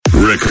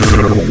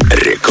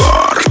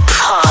Рекорд.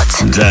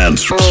 Hot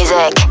Dance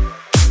music.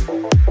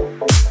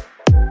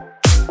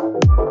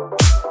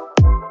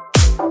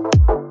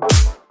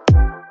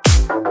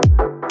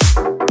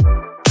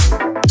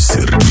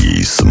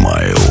 Sergey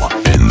Smile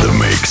in the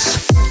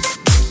mix.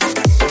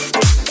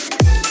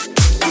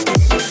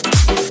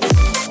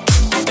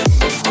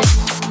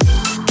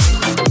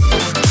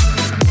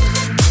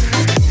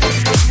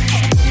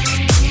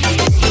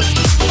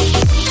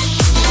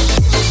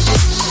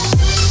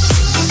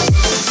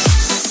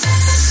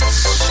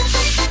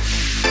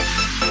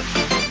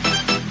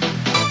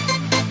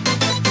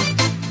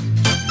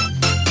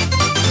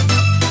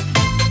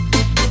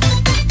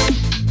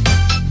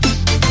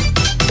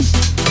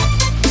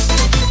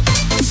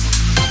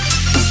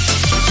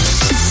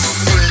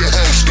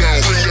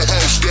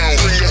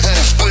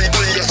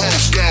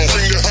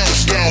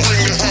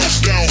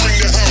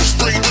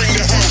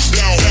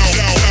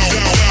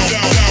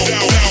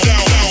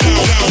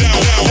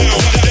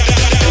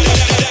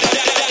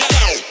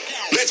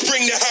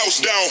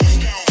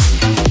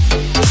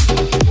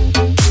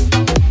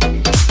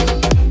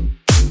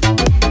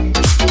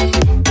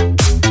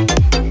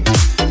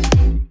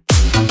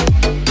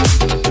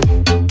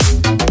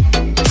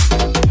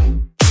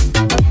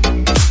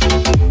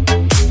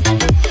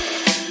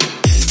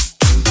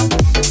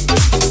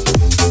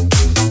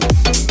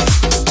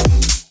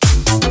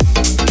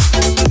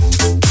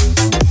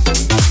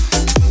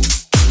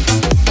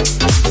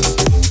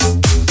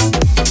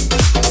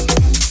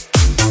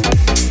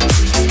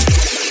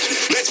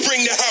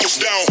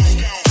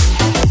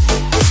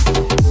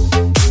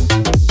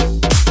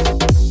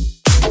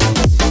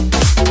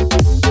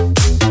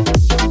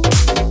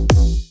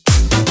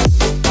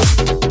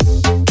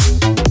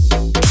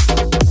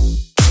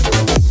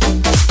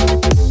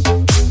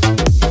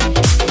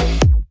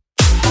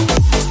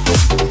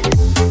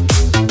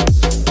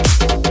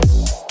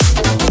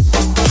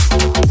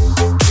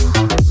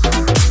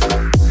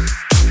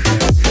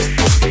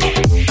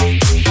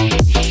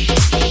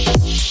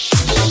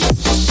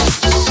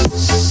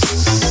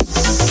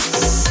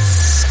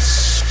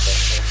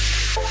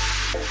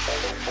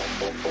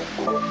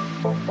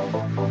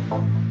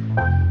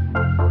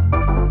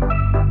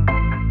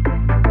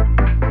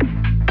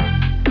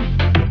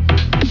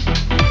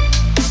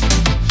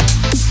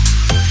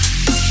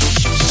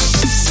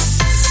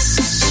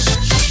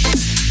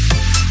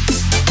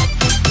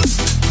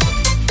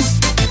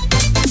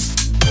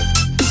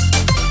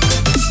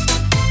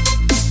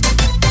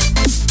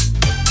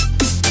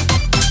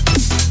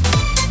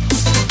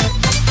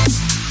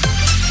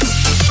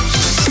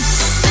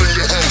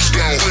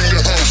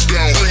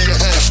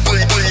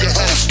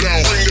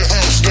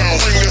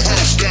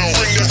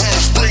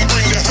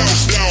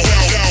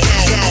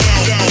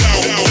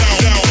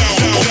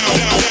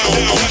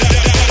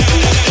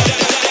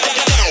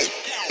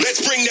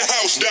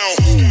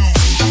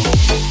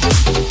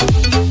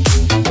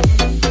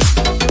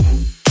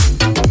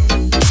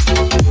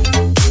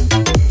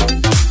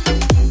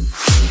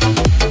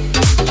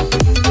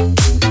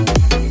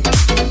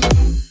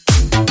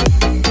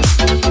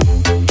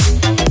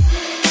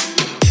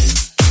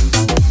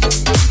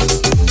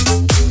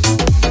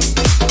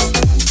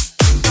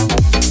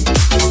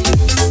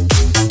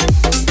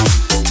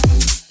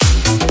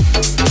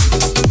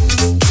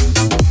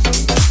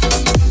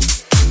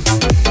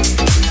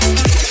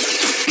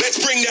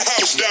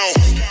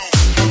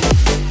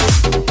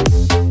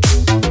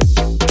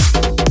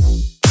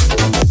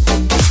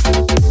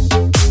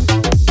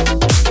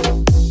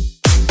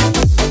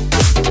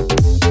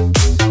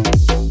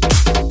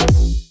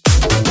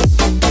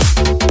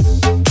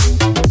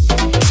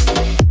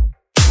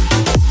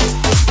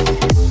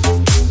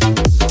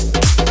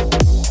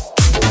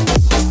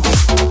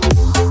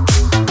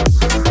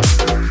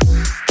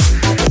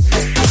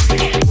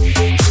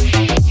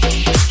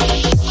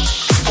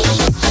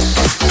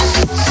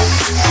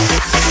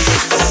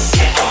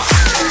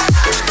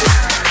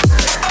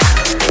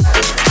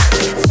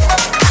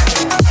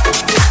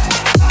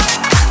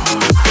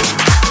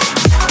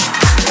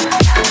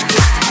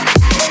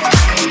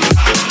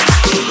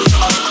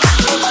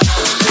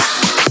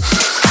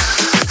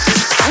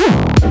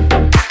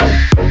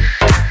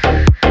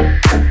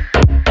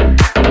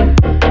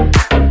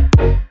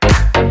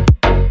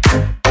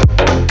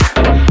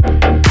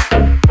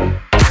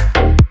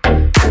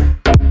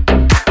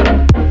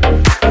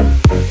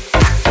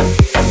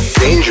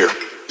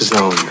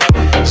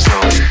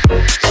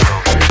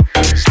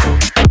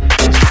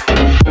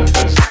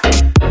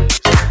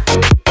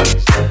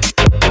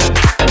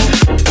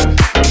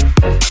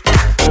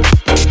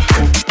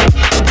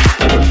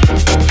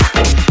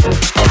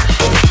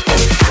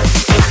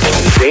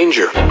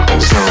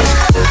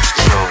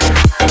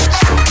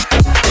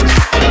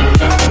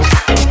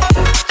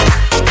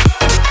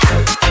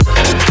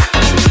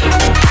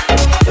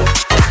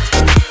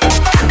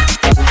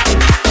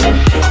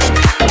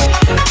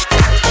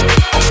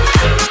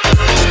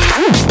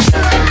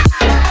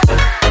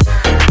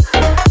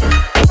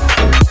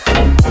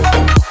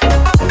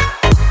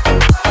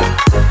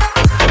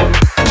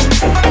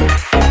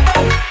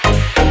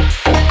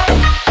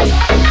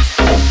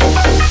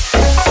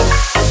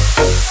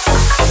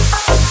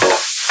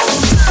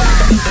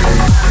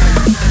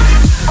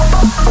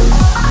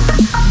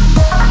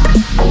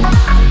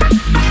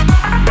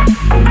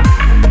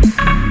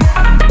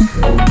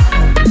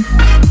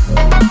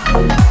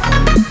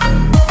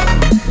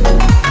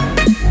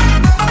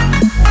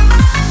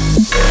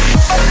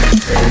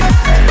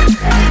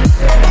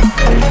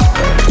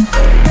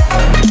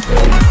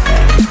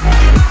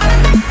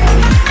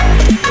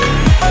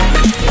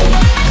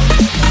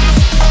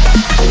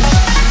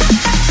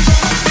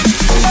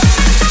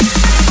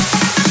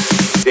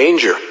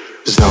 Danger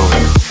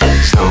Zone.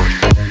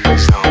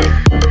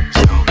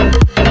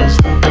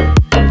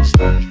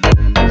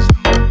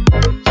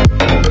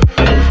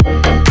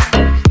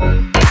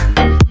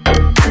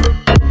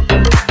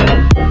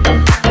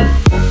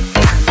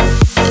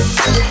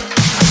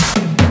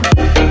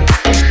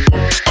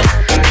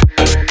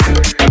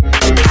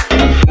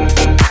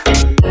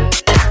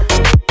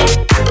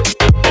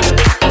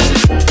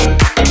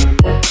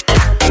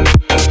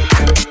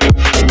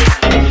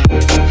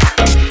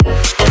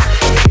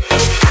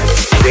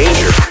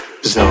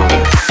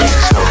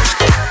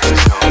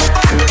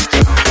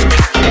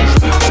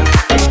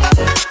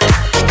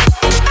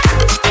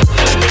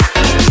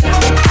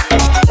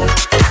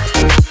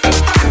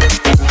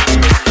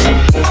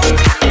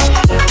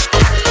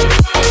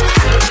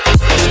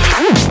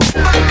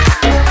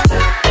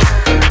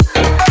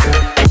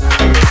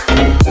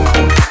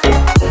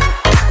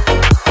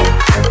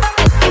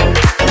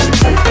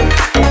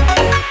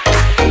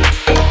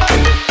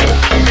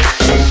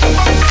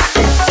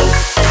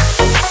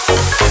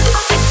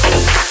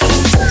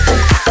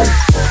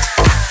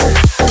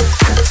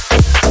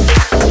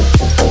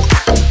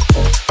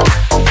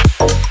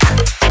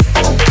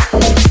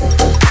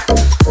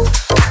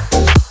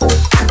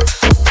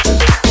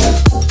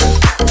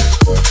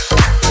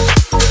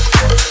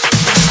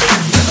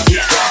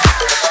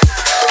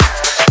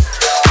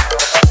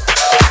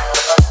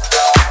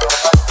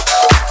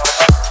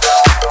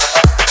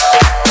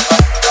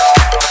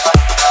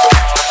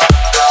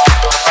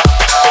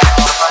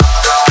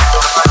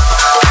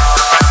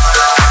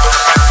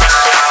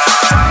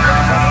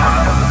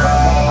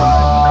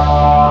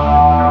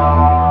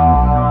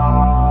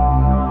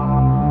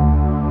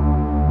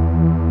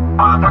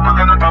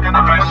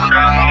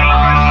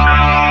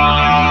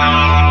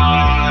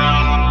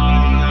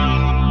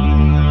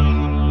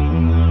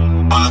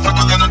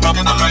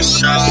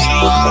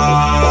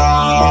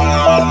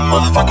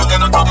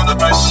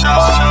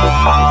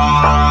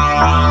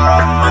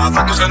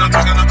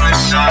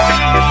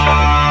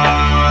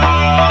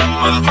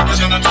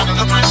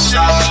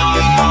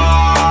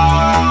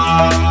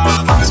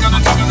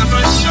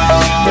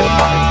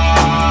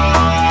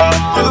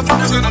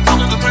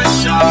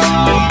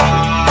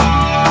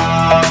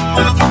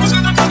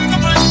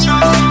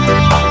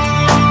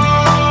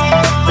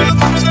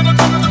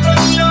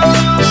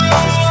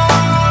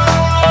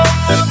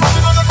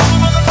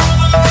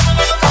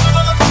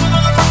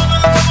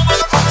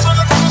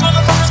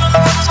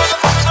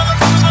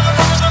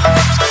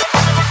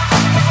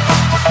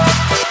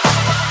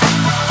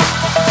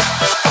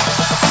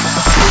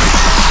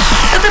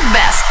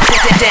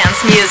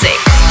 Dance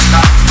music.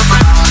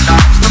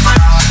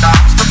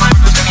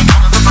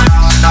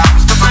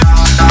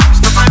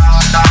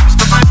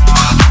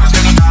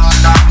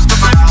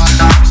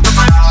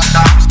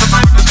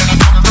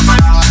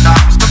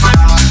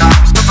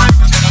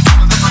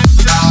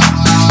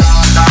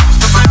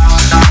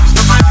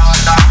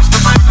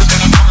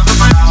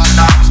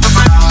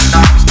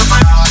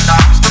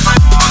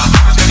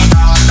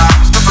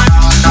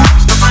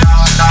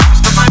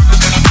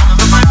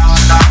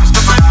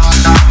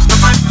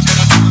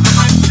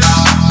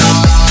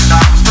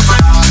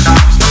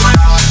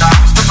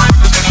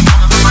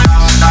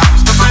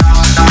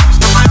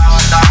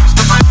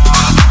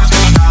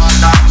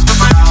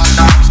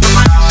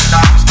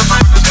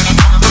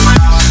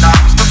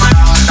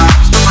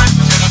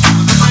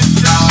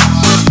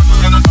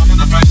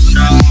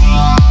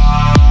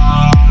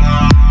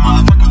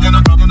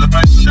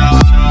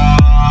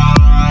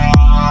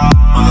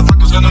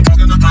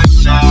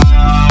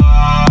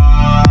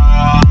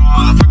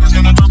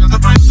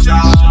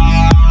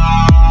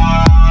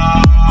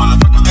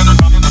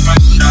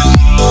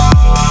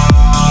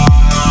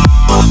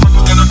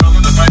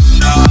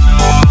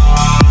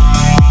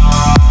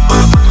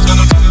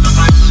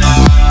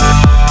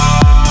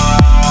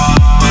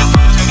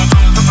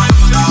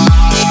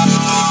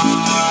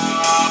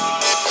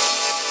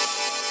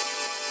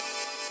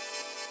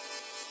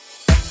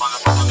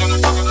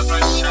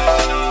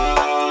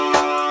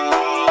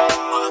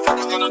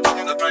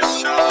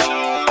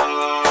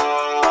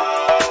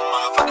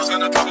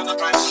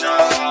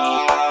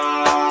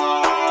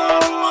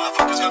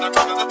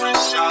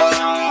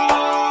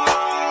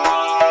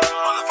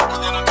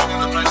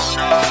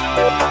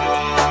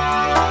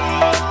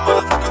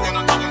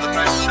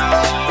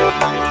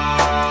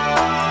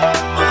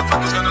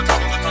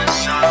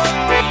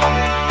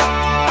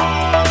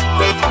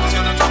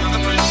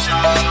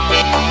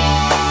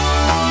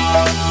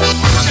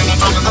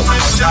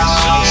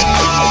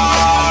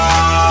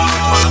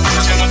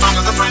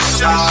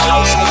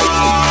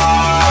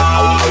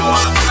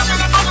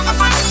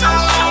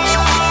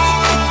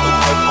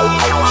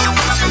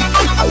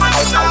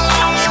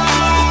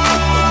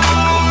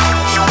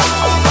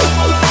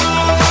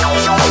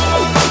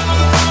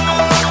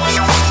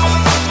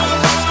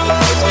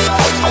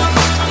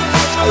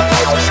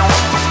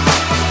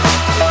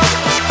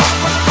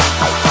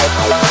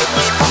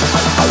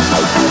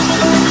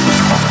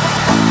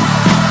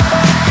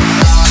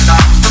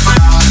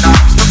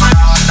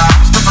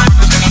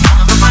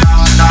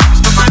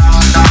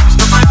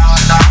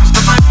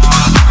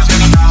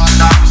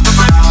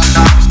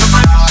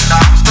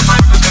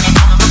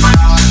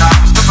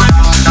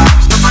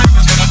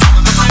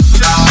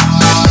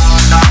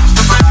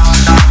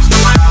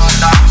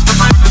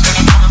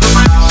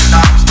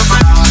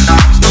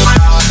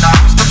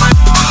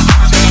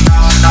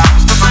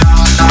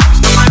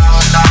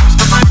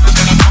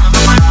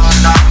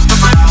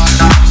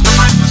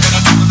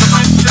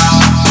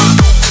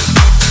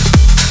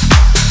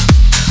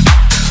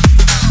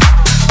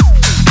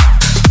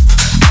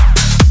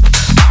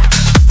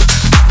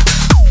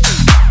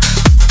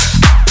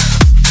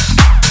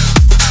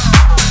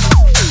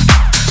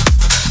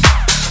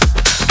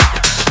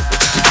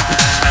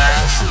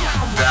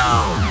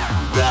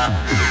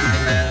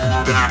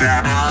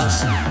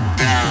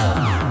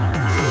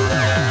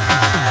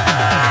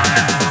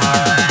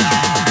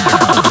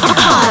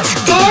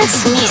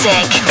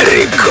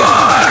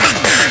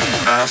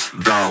 Ass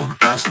down,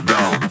 ass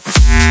down.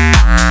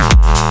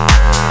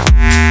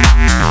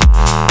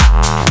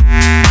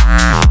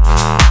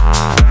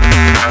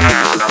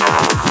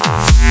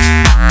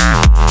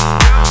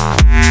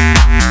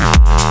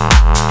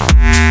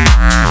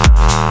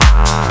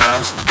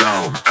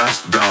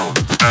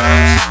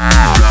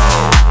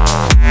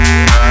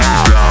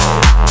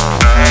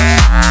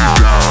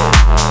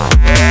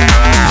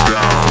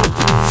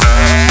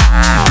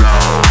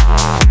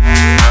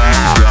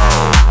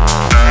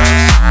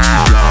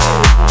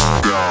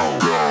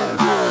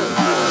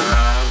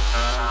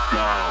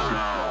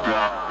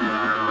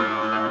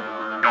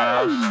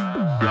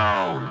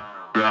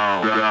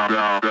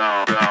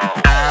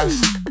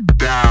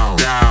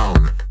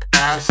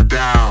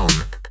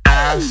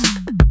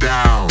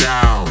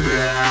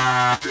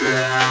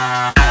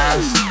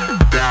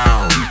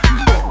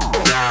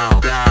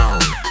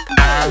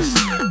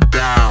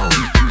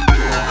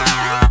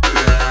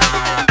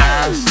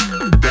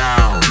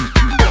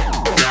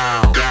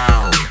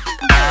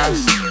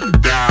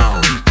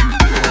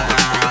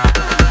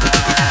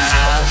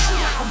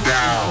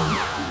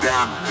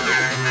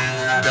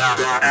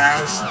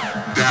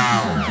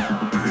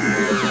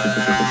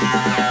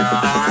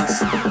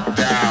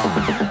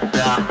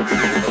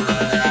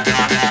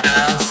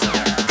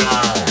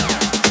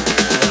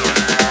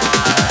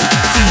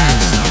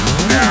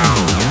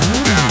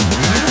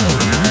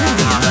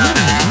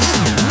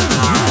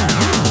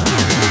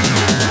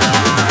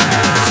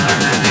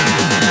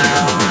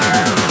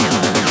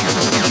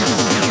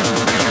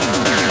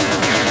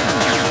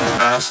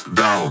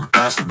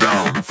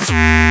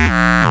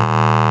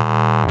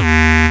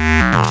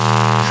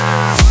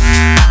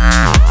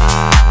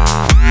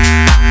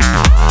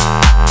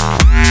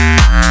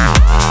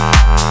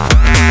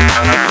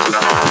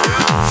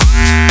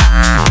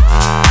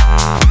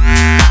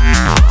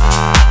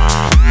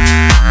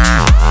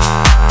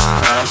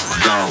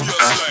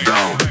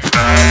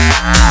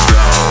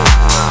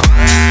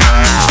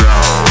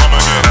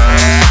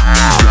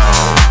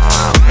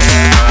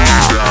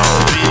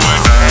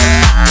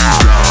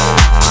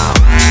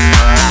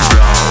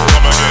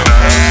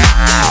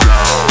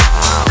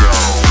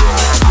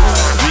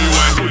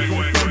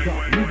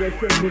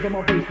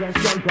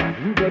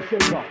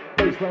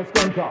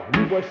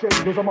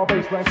 Cause I'm a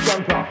baseline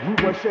skanker,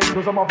 we shake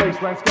cause I'm a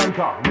baseline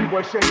skanker,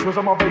 we shake cause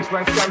I'm a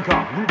baseline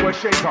skanker, we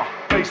shaker,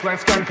 baseline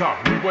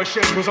skanker, we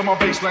shake cause I'm a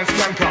baseline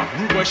skanker,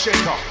 we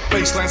shaker,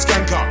 baseline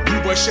skanker,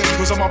 we shake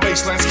cause I'm a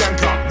baseline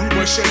skanker,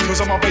 we shake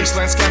cause I'm a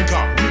baseline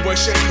skanker, we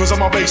shake cause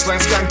I'm a baseline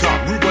skanker,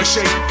 we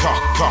shake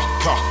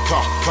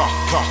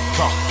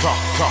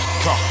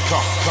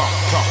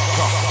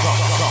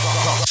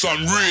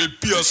some real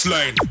pierce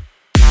line.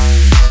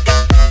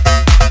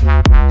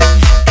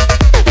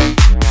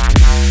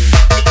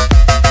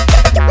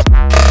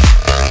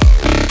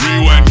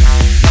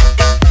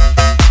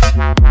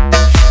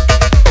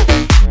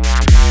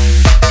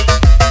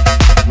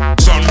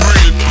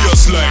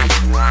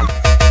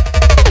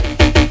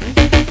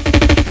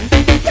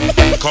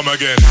 Come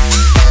again.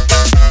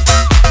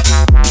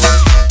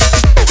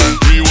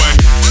 Rewind.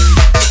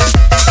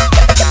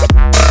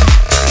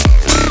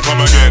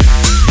 Come again.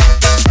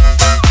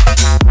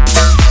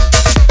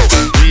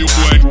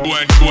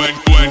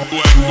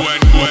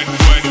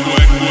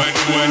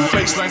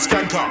 Baseline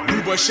skanker,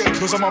 we shake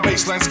cause I'm a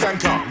baseline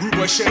skanker,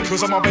 we shake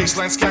cause I'm a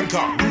baseline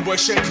skanker, we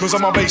shake cause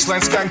I'm a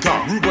baseline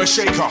skanker, we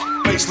shaker,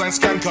 baseline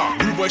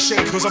skanker, we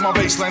shake cause I'm a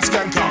baseline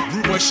skanker,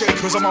 we shake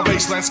cause I'm a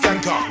baseline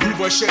skanker,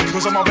 we shake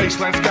cause I'm a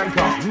baseline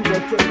skanker,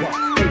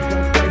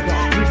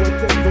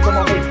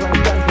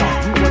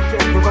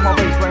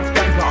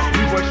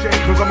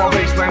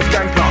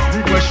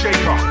 we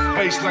shaker,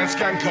 baseline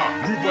skanker,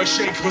 we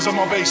shake cause I'm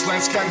a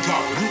baseline skanker,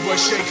 we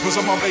shake cause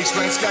I'm a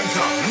baseline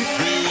skanker,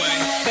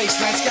 rewind,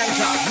 baseline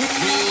skanker,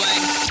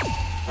 rewind.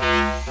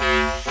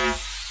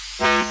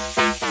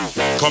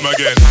 Come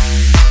again.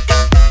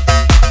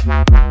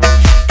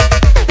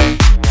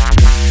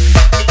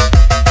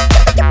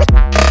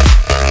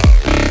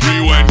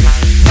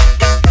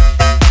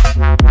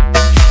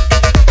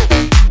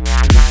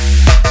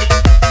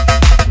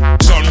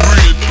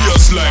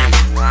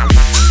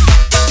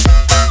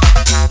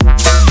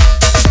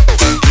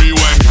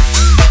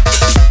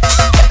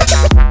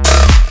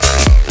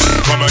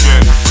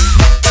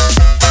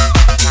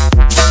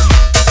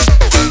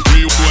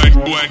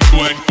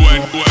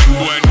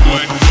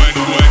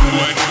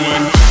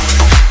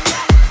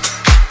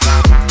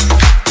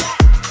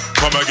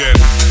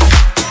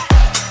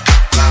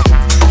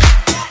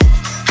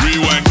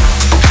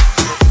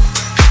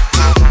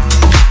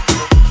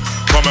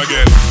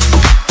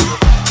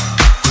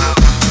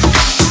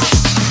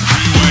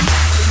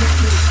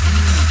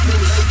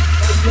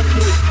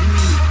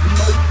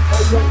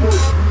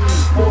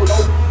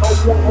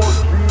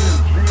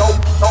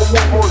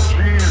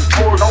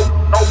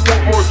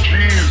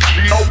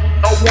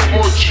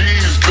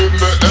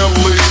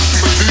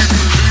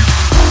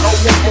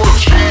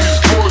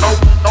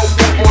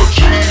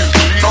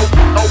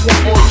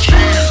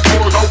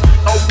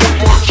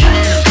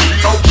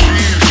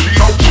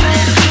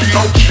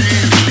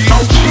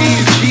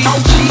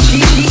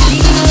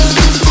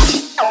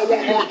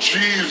 want more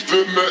G's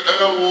than the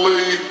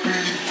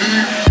LAPD.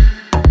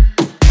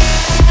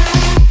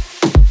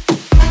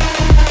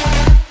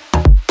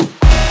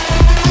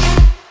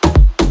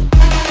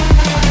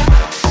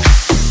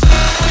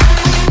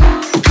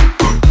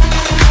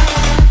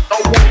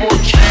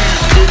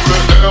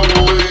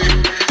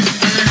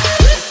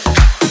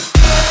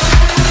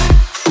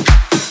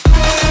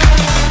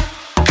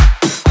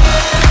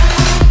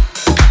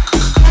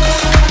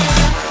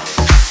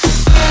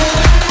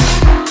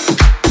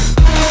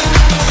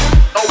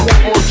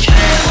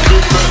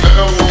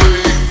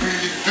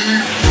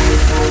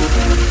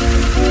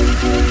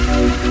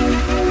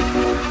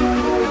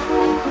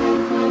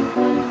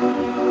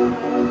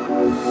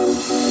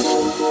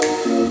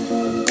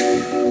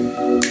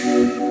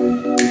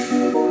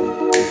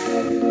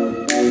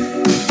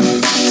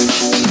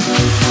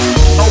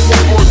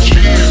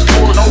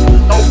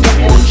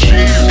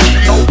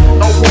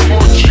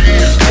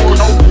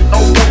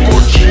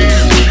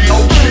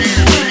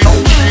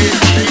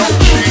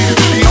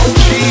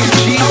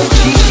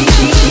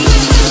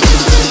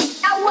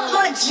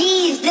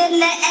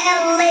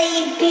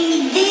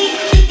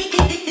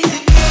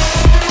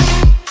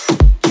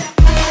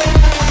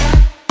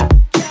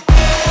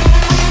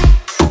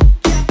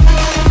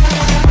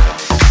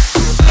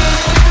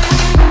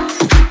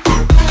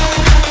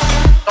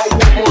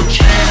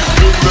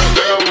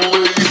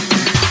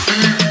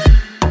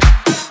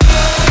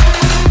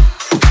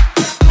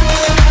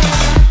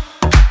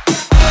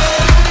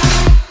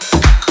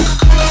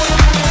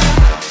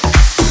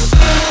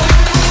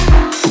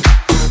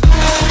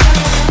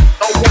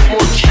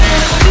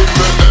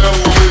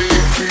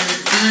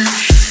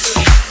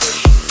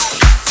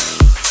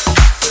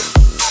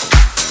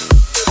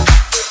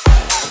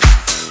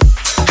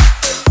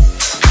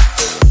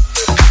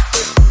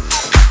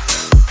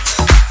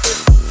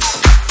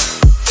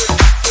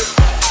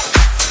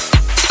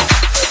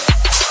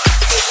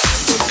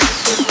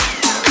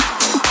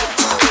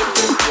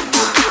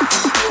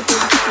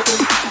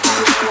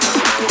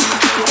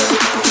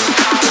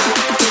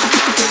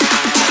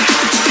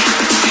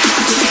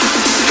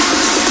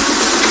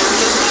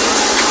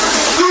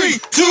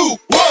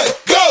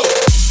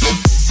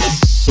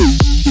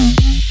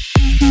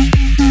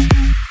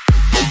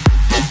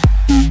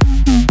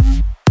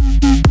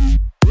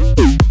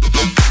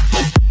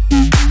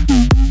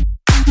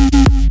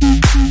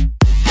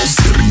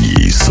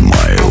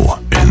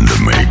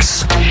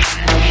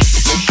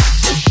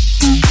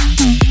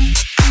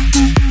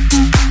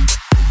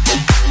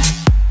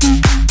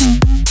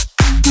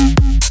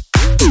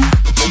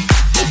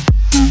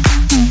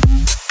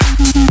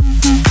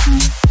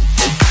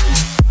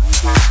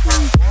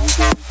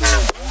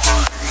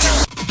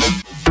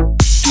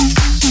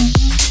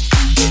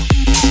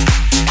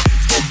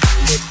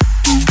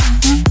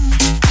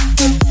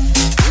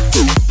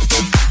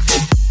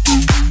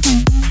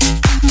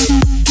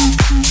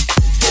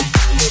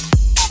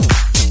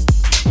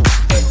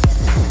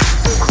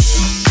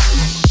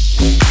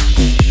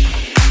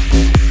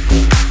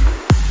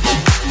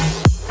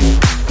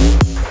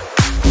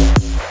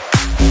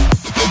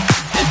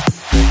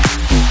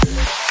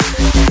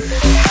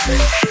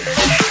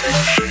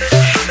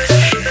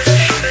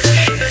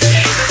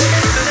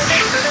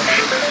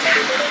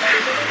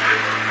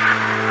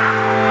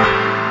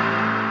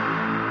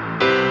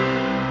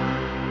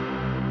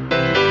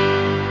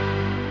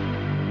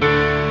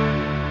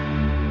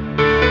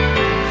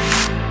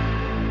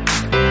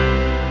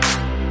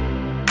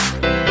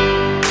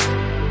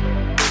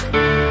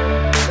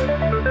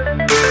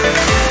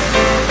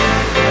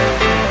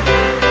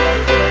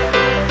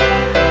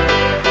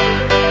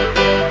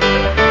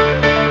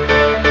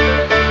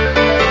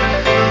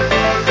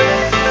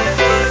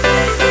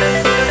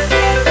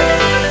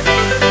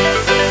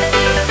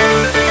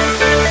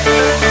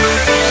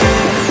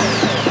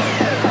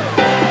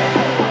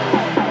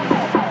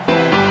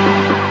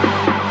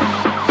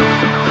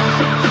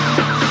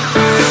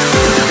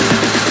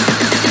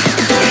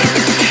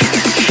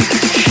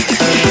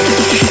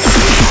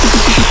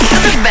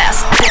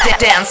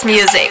 dance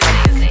music.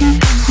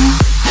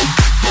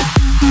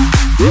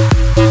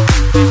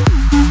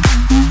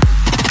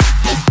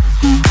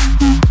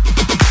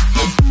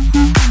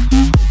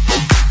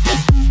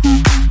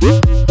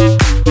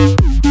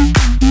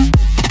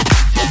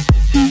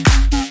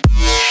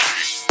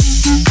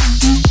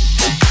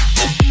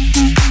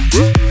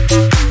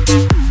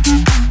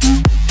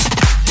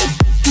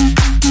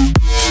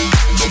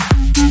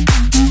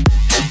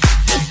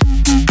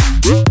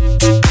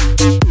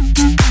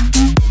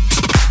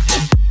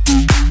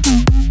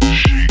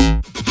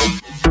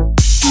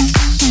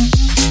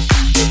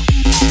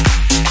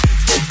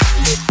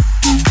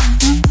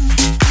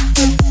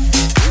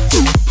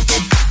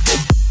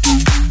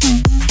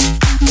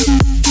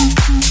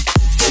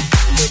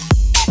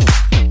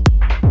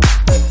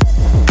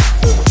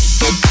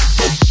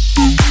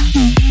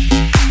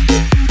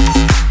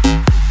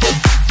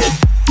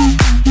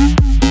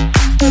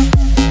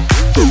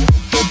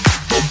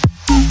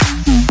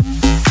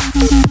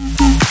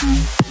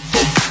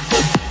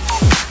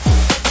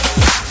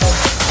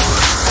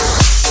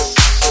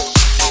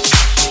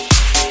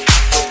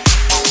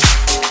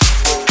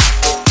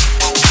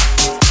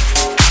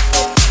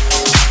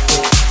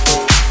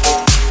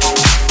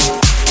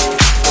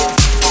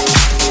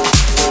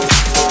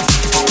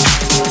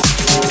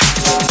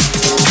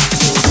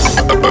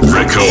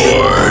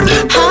 Record.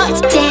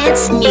 Hot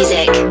dance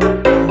music.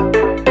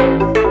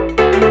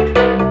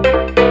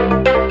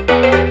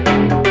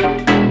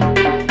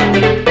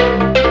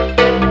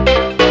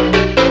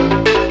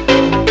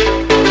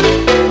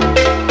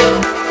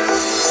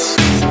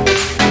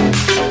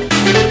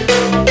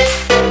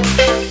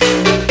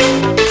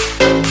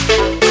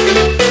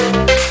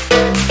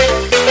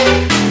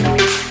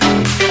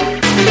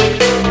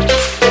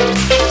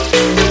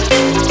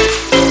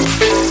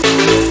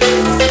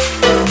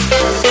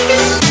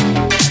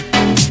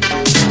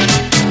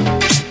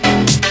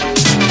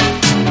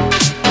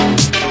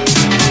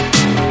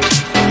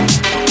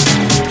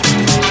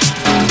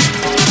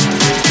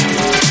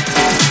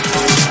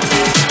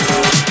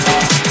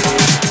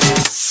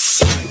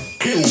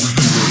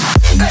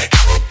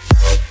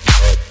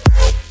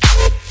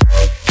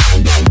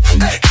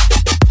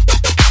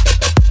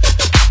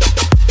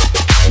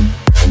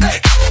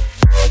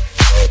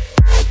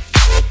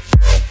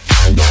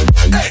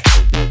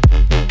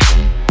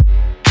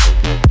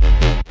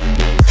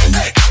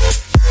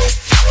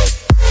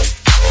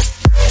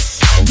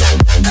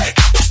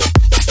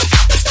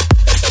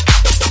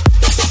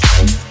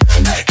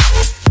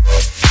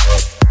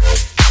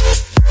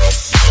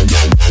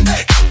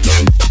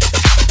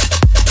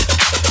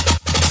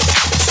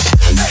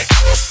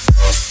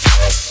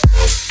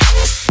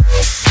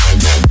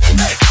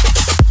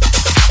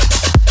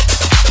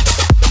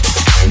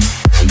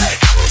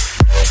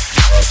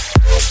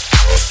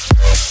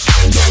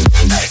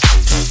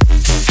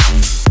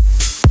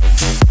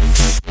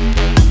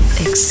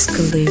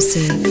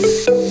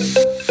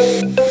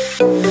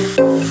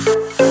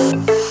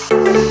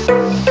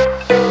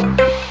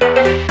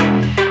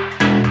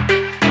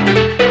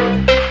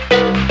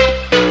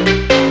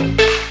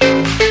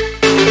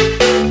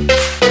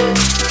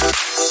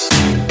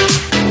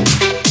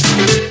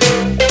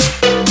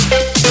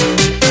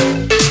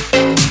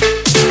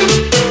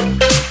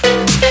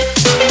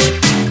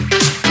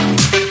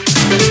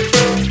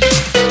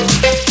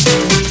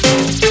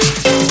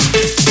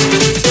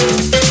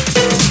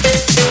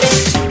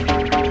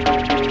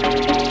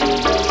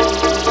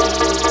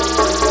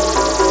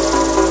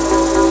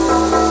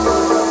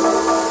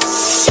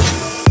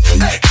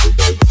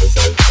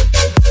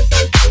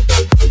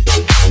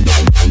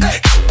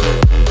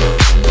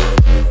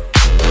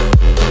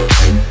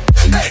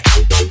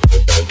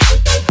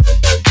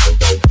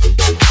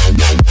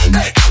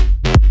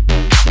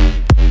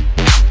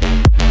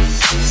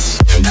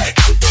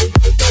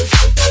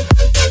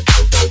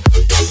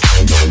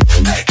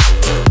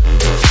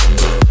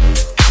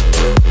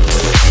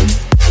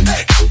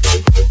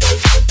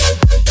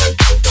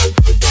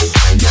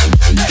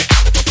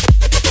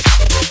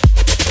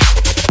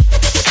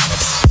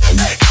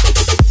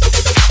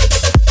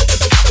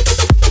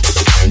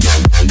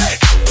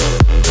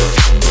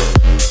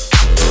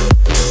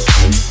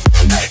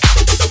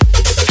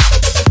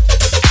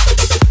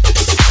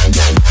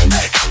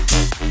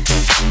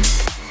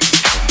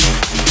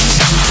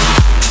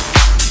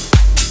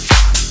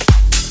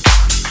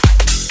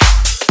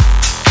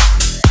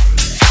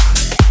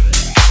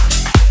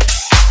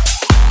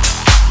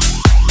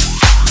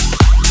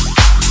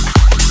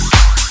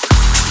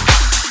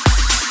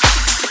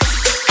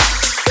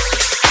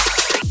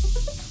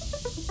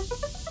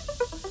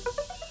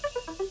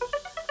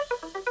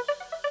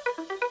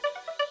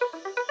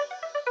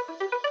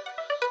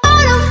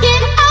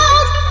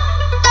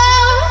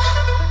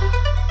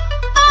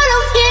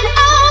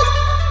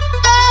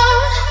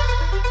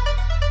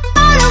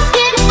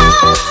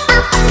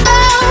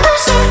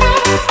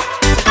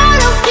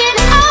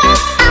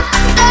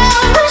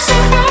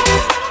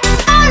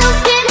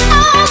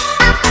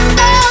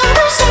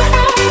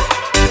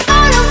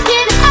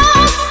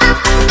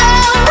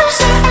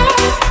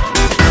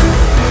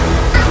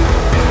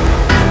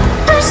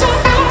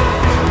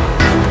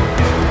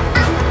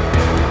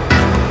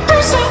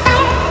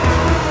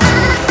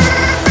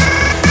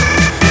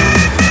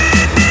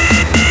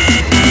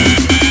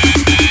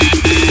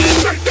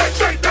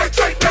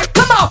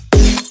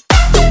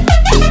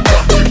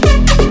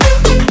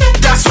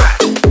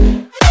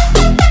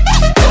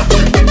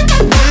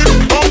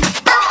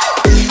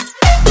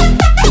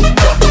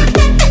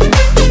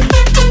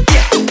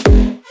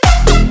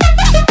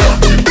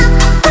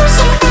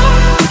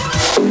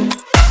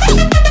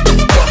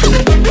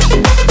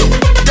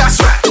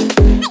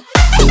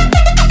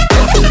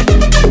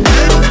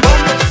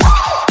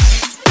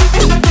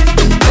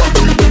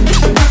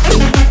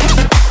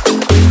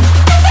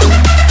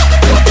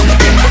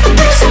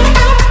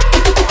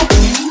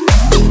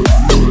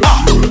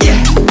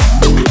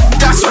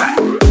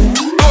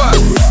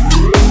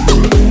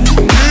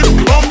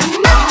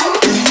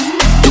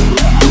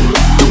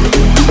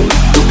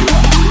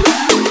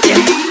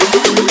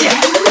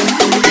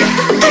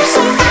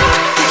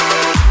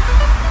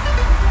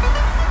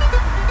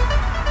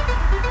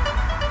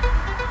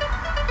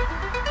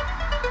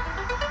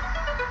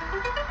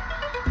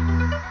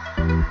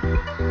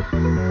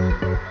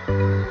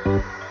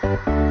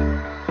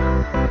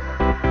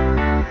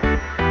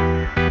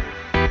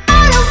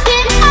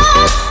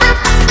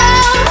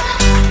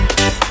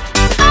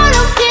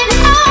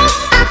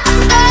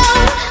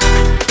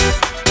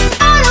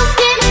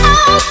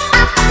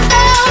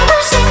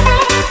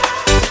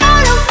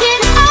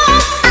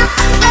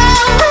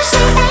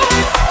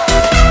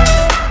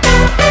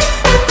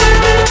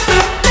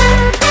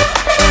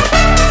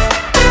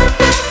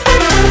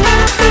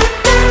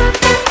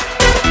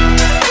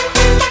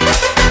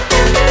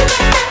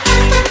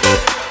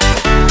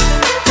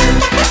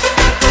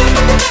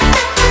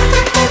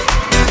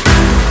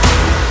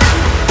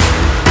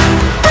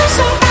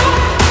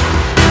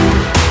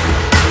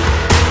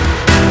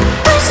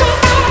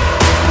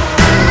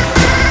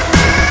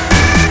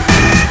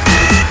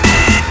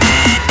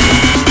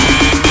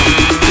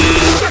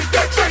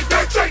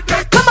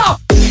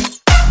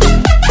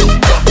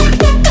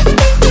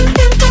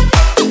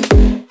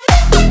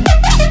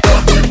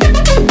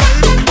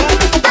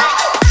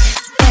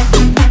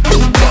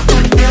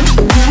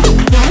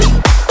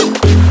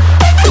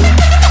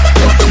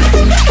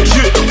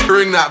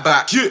 that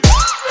back. Yeah.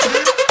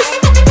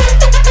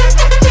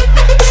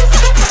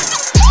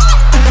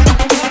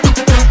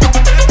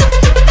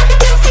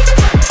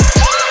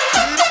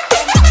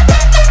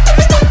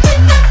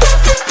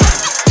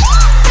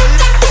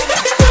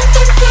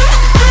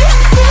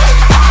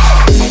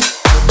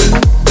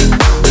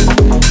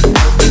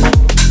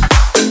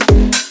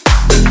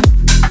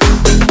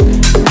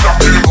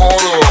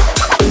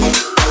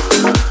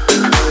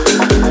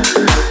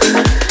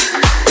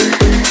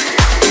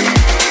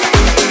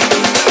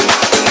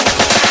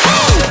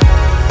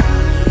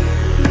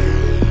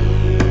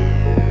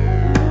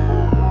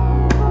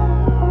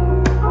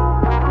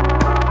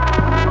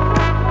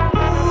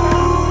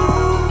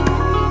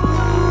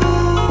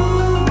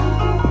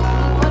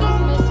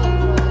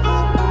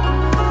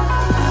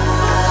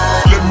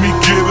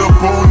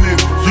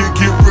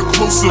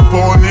 Up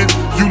on it,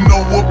 you know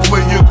a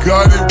player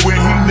got it when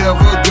he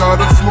never got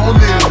a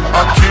flaunt it.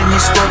 I came to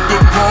start the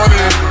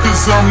party,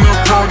 cause I'm the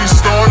party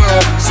starter.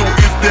 So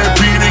if that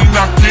beat ain't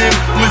knocking,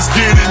 let's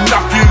get it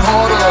knocking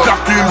harder.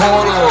 Knocking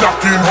harder,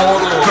 knocking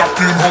harder,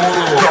 knocking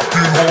harder,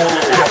 knocking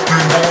harder,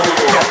 knocking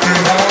harder, knocking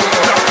harder,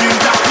 knocking,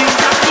 knocking,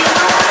 knocking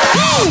harder.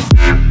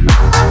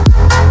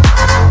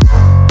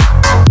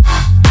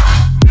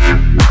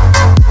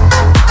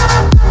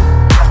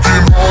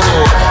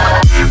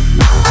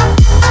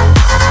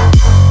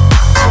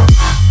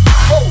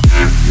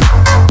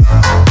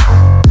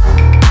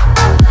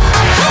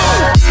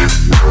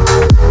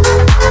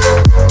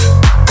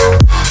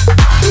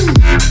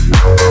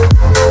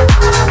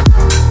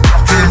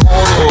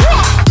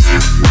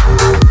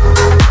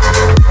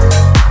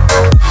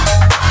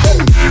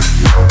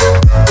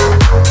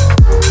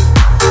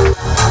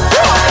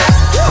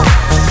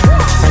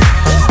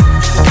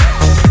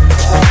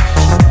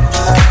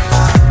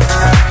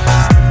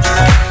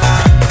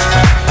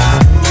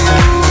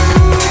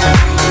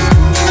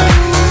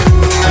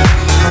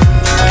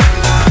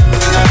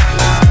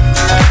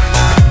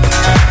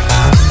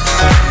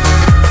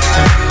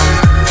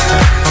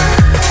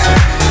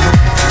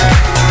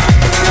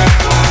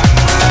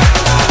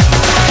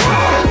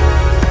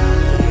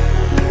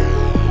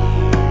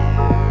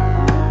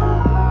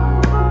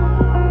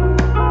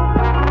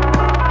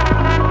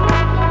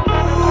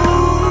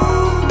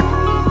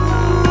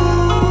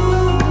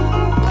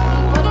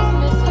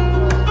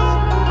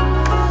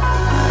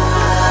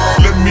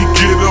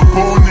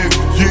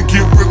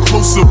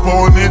 Up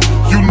on it,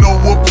 you know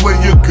a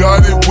player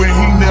got it when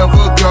he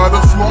never got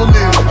a flaunt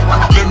it.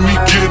 Let me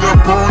get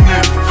up on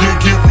it, yeah,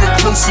 get real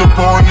close up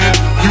on it.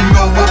 You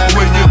know a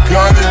player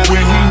got it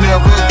when he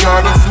never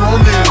got a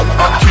flaunt it.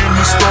 I came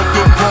to start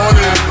the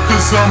party,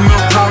 cause I'm the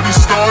party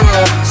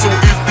starter. So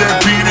if that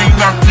beat ain't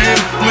knocking,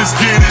 let's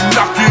get it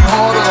knocking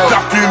harder.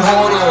 Knocking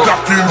harder,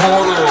 knocking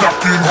harder,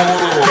 knocking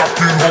harder,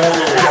 knocking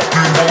harder,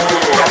 knocking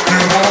harder,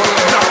 knocking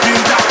harder,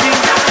 knocking,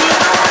 knocking, knocking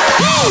harder.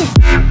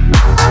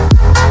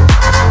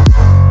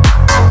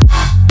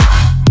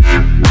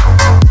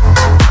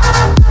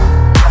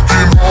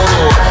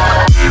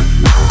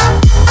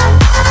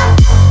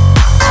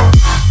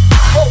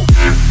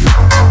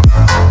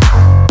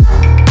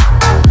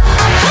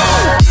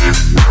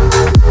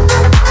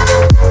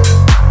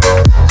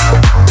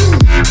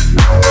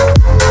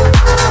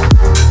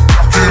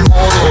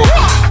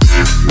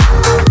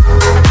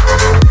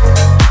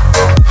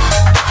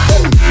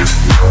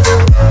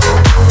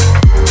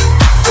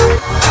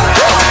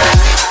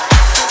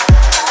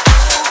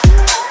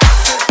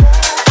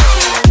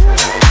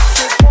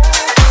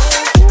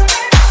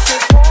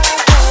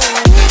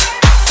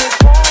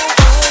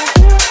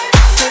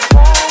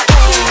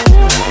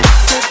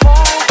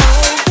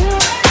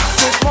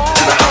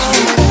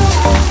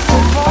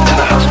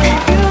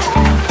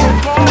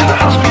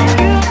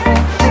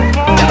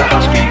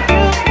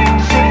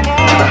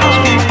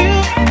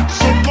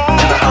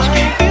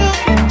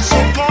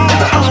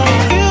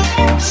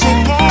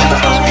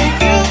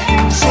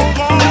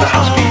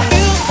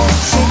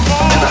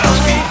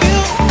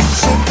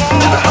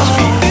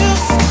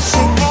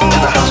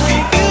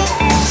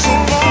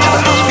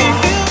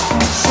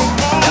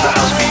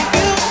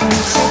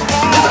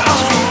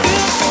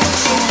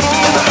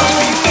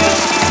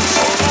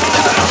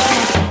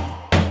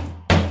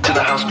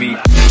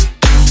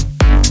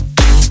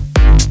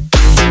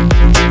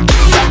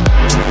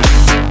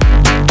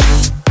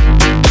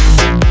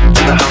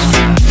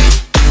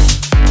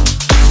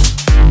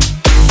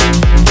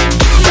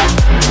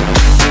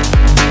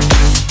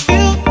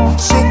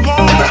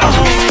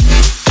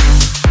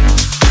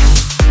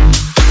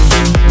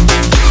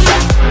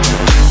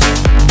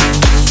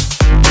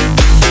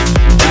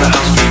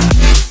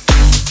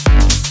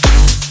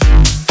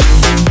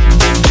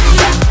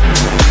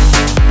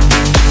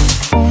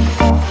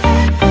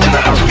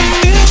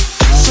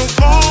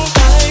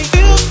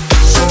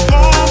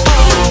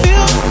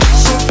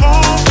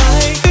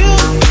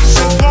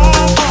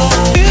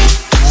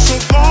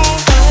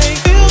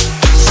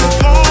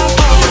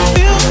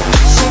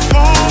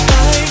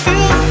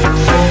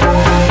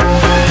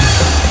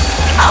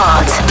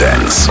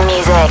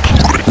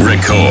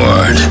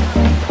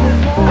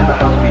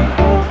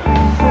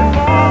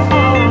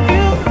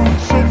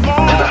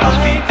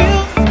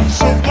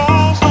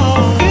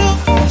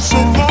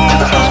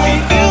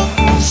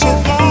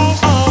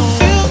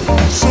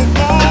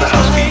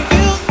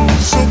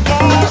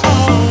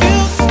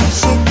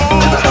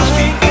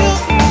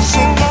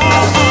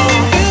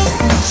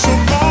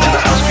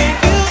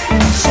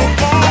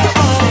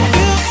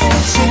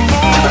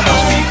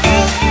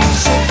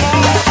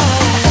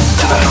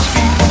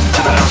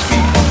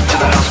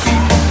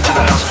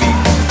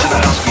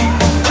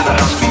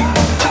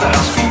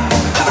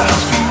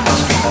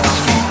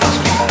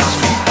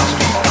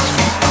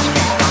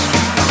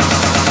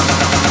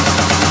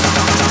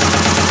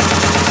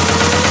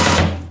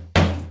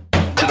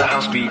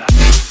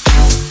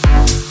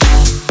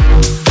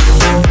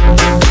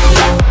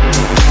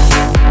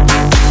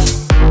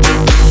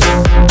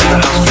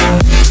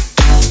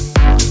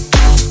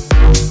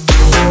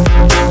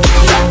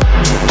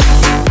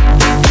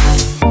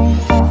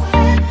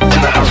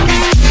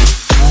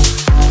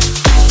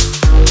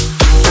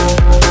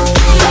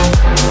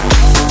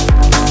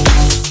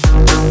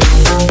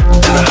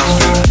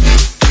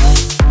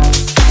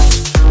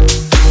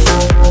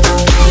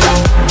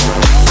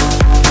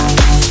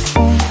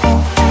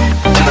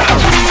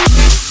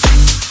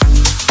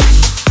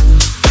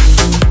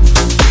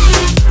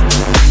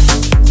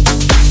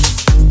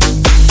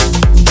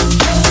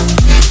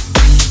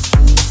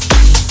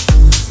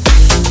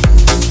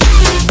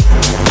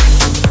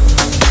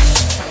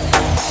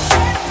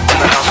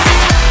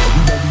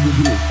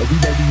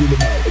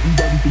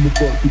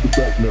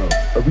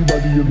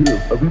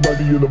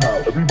 in the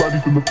house. Everybody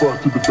from the front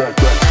to the back,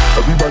 back.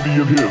 Everybody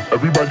in here,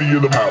 everybody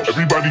in the house.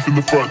 Everybody from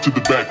the front to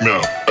the back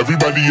now.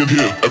 Everybody in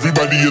here,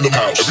 everybody in the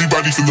house.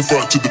 Everybody from the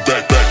front to the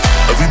back, back.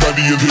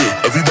 Everybody in here,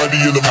 everybody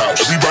in the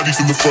house. Everybody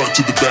from the front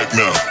to the back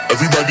now.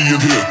 Everybody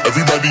in here,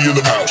 everybody in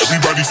the house.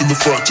 Everybody from the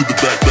front to the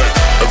back, back.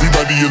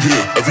 Everybody in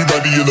here,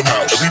 everybody in the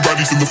house.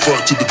 Everybody from the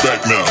front to the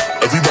back now.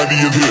 Everybody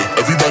in here,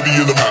 everybody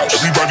in the house.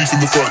 Everybody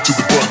from the front to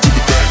the front to the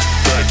back,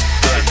 back,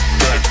 back,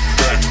 back,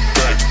 back,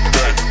 back,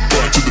 back,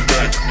 front to the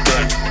back,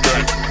 back,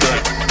 back,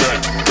 back, back,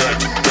 back,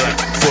 back,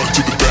 front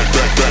to the back,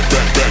 back, back,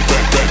 back,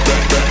 back, back,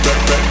 back, back, back,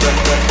 back, back,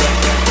 back, back.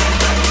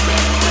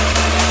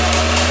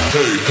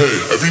 Hey, hey,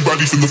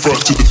 everybody from the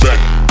front to the back.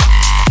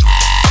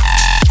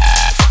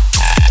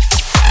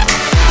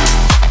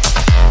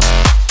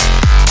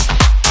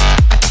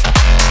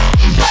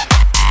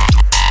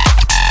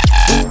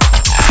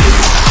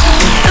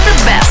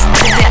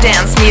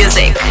 Dance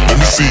music. Let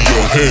me see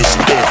your hands.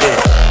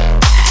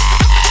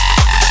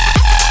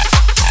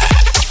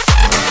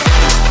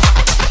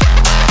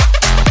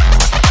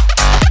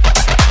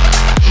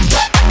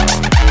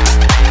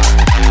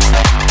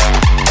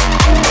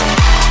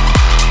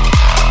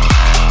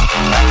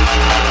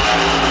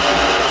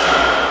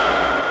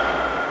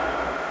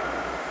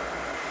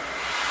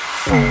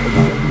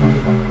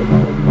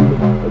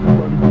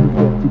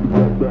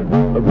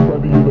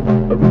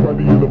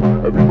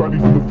 Everybody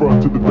from the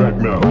front to the back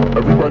now.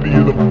 Everybody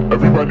in them,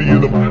 everybody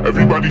in them,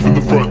 everybody from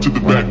the front to the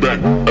back, back.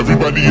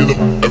 Everybody in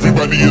them,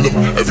 everybody in them,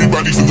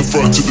 everybody from the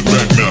front to the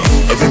back now.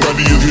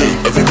 Everybody in here,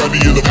 everybody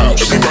in the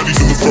house. Everybody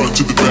from the front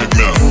to the back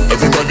now.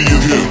 Everybody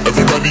in here,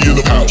 everybody in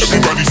the house.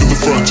 Everybody from the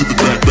front to the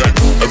back, back.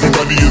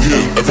 Everybody in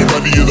here,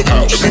 everybody in the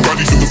house.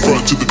 Everybody from the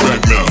front to the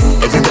back now.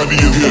 Everybody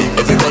in here,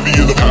 everybody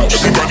in the house.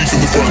 Everybody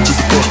from the front to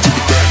the front to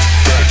the back,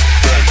 back,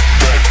 back,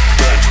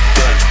 back,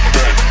 back, back,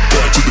 back,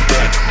 front to the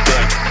back,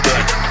 back,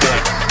 back,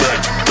 back,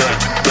 back,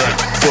 back, back,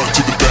 front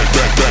to the back,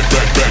 back, back,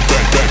 back, back,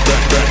 back,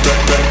 back, back,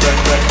 back, back,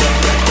 back,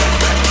 back, back,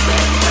 back.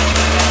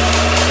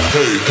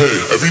 Hey, hey,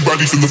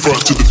 everybody from the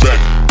front to the back.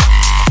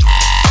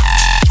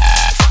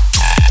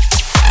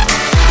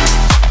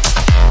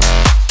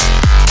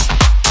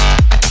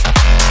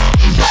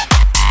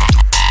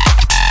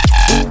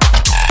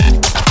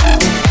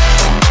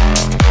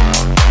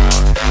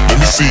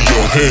 See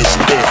your hands in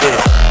the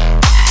air.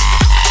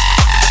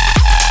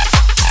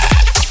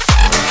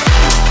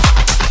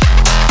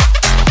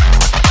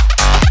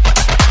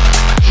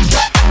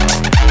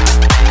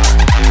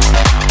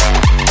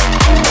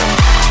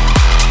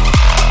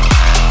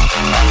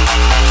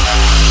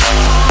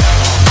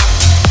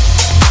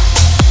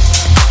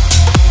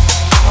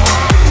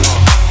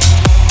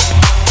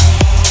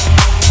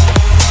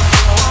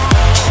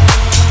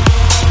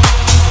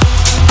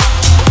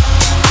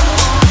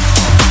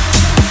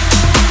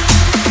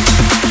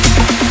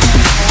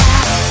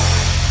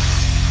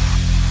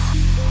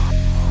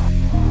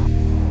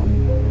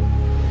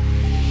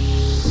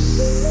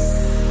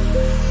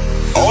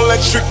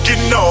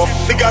 Tricking off,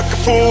 think I can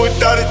pull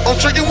without it. I'm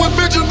tricking with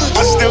Benjamin.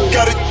 I still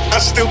got it, I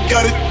still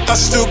got it, I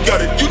still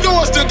got it. You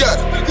know I still got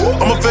it.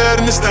 I'm a vet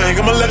in this thing,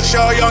 I'ma let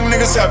y'all young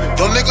niggas have it.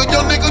 Young nigga,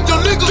 young nigga, young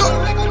nigga.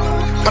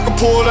 I can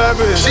pull that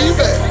bitch. She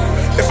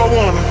bad. If I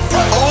want it. I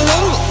don't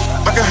want it.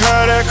 I can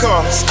have that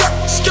car.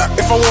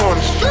 If I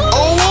want it. I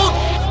don't want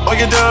it. All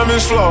your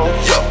diamonds flow.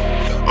 Yo.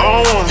 I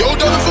don't want it. Yo,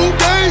 diamond food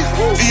days.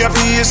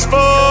 VIP is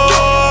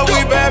full.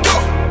 We bad.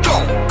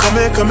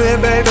 Come in,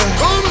 baby.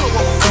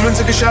 Come and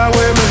take a shot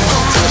with me.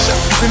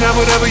 You can have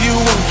whatever you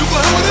want. Keep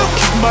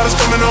them bottles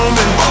coming on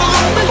me.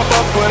 Pop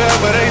up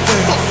whatever they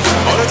think.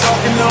 All the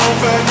talking on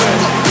fat man.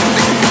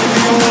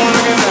 You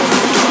wanna get out.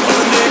 All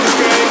the niggas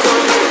can't come.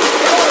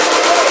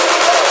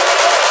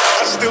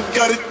 I still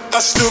got it. I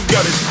still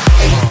got it.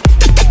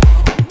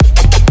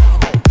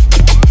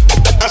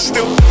 I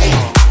still.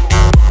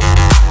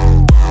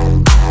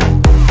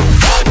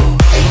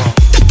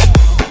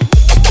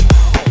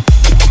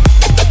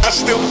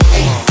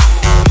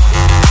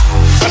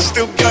 I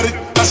still got it,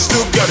 I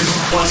still got it.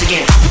 Once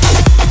again.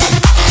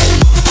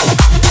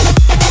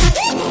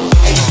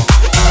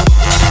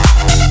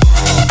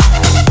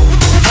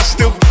 I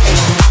still.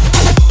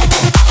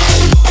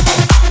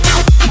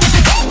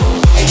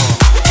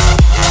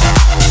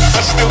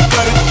 I still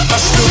got it, I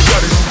still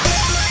got it.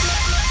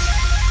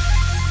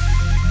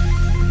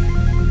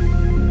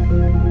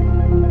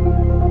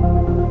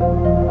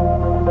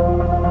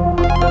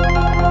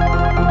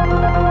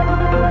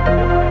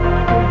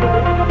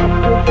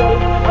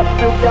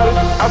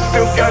 I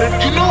still got it,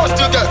 you know I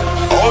still got it.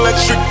 All that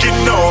tricking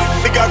off,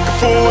 think I can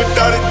pull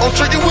without it. I'm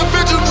tricking with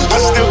Benjamin. I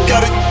still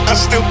got it, I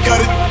still got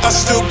it, I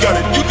still got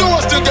it. You know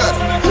I still got it.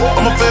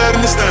 I'm a vet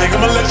in this thing,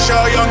 I'ma let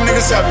y'all young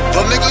niggas have it.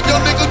 Young nigga,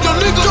 young nigga, young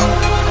nigga.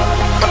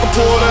 I can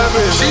pull that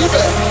bitch. She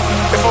bad.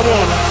 If I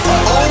want it. I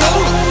don't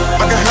want it.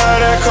 I can have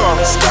that car.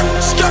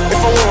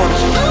 If I want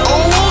it. I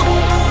don't want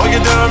it. All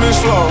your diamonds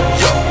flow.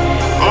 Yo.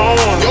 I don't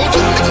want it. Yo,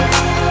 nigga.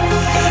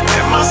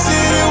 In my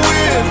city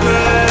with me.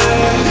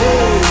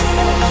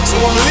 So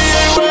I'm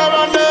ain't worried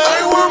about that.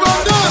 I ain't worried about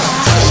that.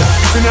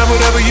 You can have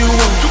whatever you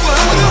want. Keep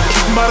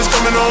them bottles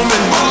coming on me.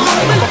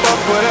 Pop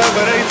up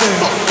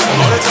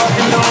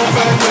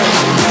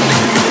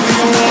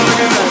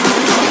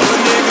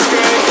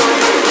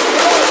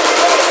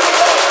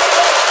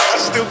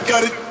I still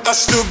got it. I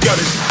still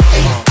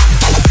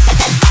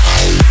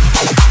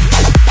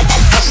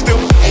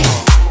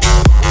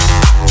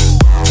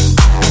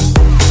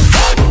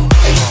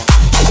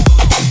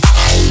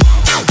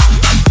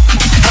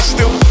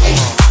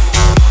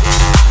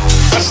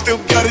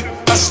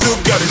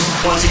got it.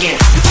 Once again.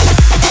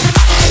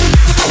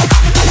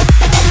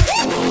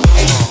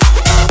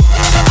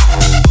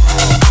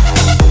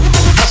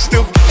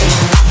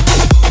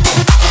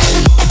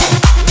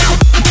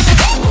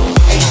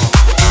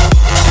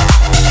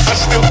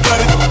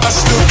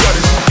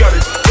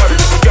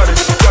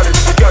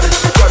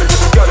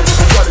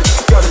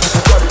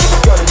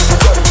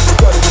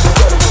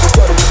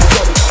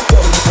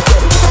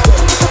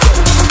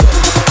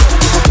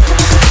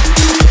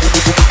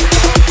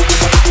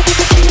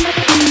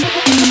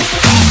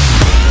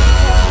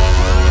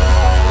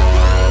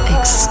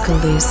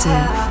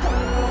 Exclusive.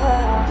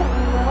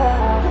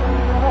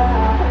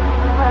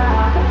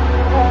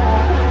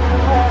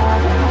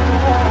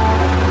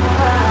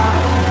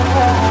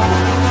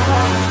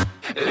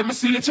 Let me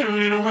see you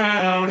turning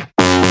around.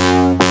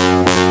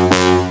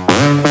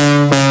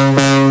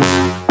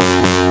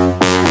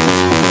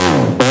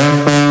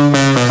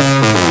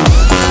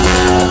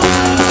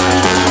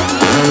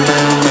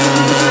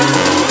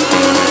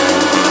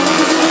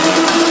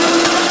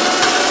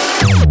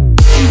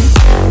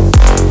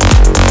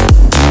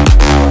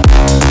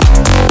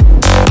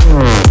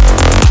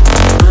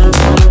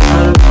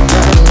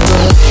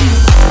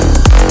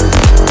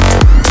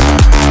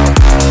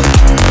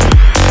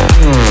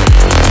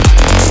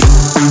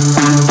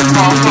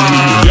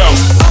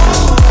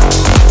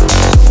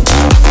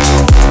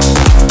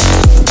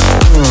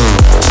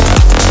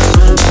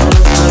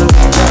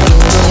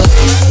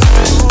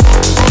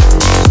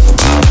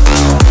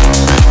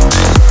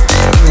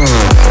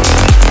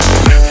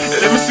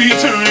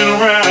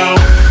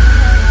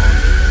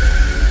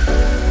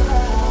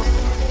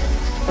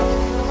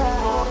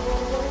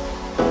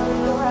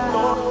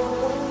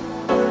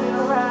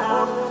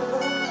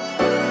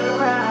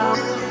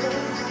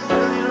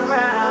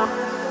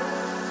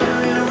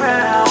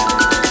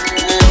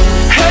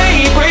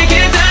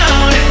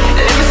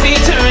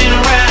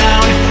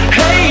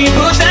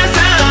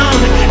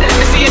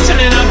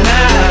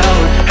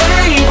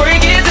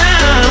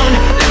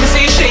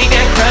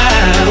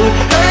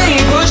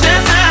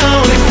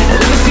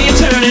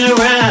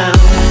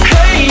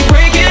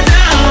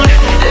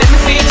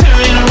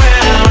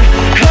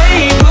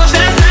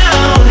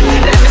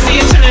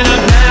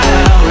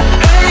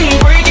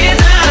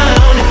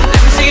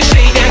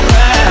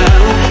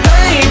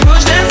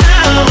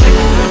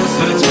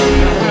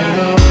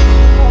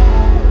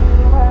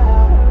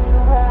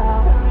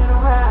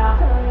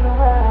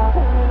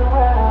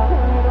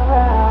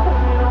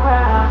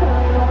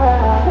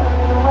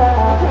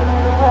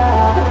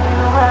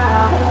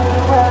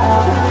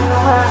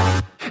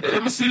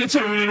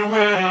 Turning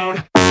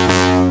around.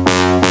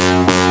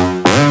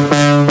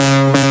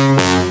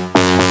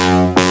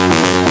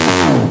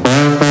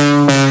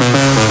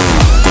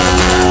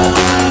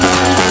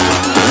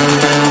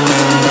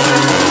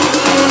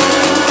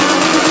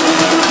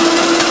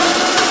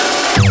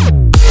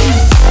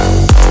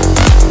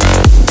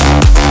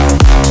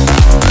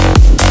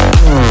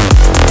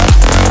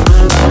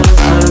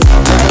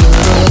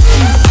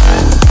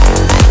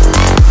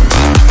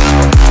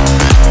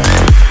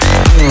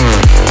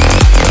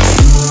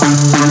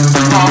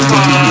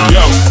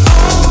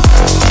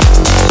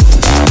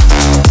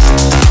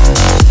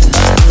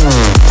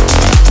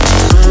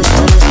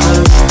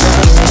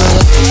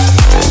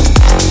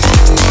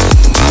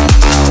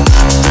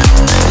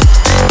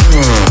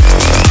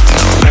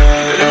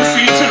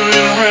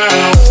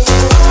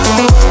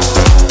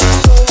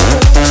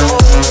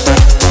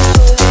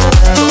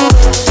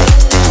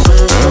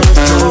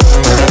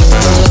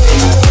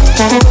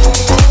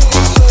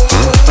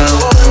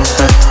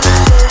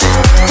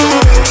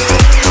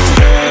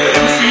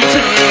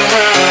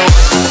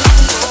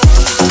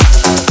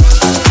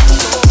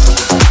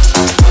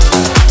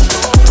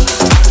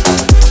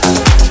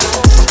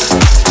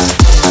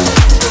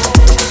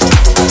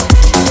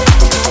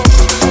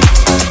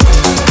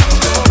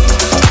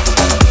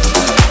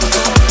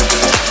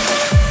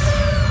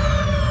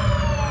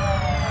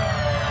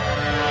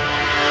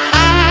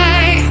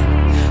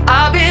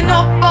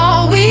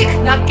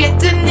 Not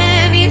getting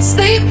any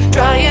sleep,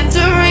 trying to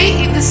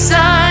read the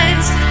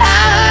signs.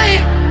 I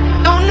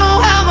don't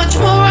know how much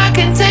more I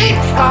can take,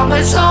 how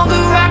much longer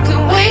I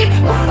can wait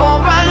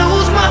before I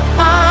lose my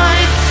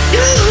mind.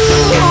 You,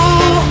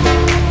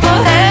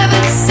 for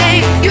heaven's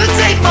sake, you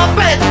take my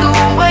breath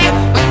away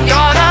when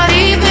you're not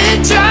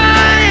even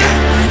trying.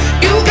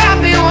 You got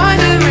me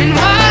wondering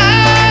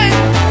why.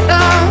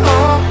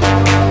 Oh,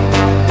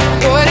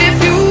 what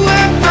if you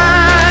were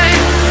mine?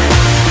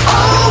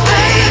 Oh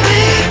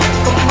baby,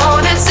 come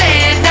on and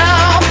say it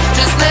now.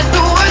 Just let the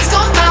words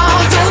come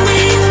out. Tell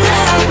me you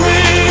love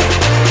me.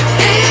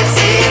 It's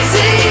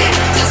easy,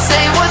 just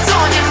say what's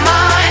on your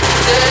mind.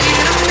 Say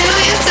it a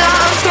million times.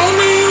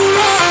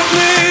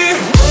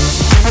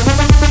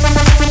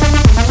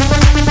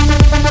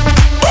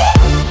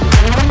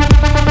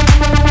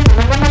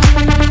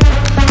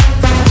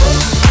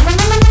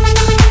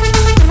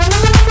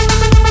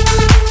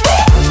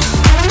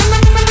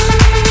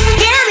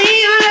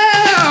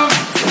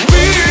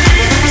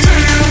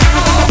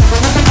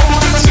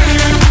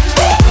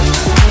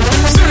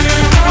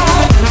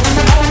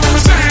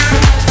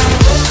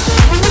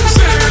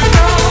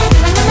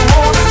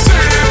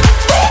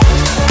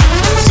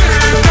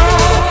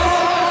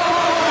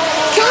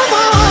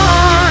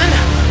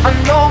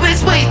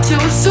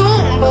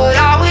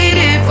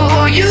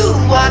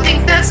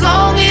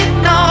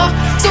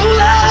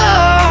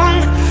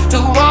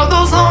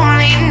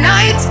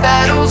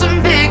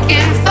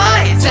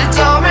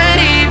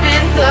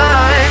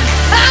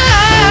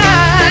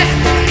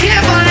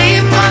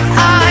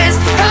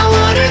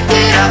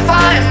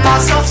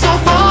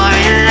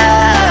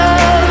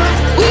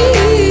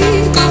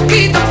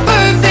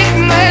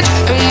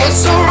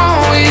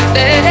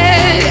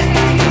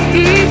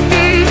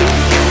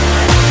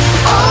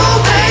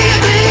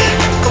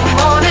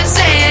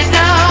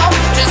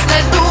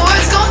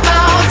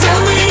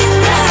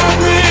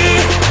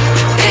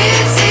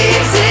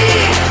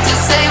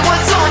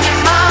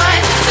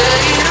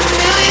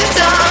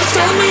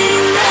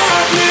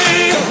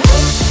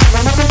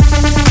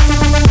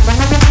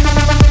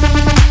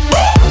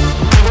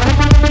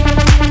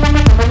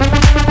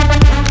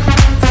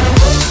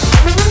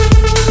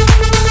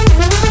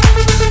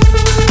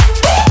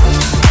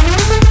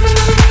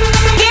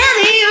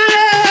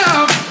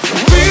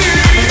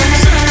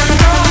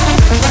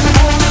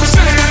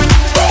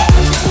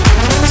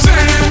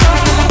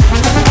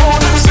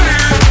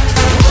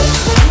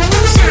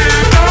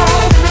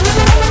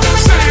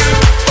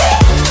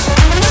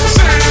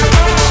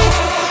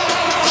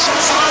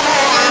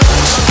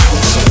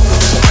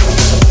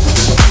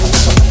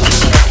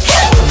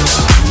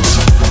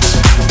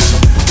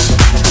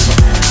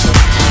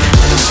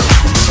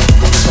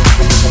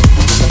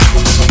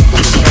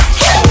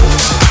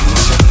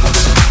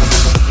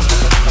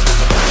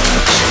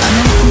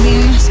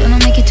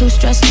 too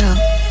stressed out.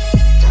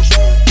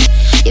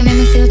 You make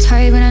me feel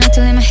tired when I like to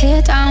lay my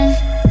head down.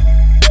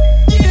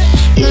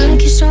 You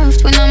like it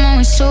soft when I'm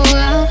always so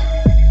loud,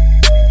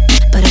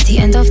 but at the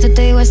end of the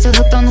day we're still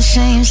hooked on the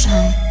same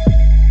sound.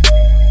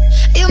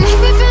 You make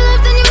me feel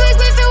loved and you make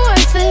me feel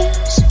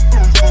worthless.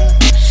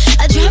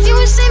 I drive you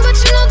insane but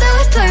you know that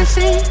we're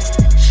perfect.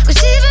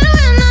 'Cause even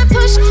when I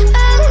push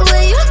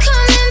away, you're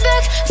coming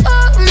back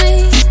for me.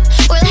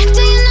 We're like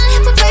day and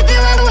night, but baby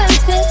we're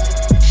worth it.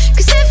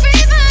 'Cause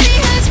everybody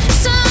hurts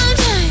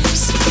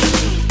sometimes,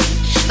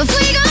 but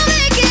we gon'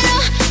 make it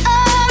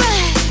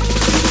alright.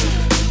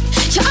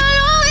 You'll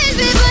always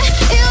be by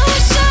your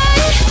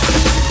side.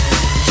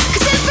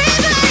 'Cause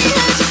everybody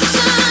hurts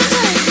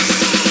sometimes.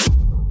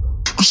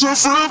 'Cause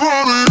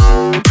everybody.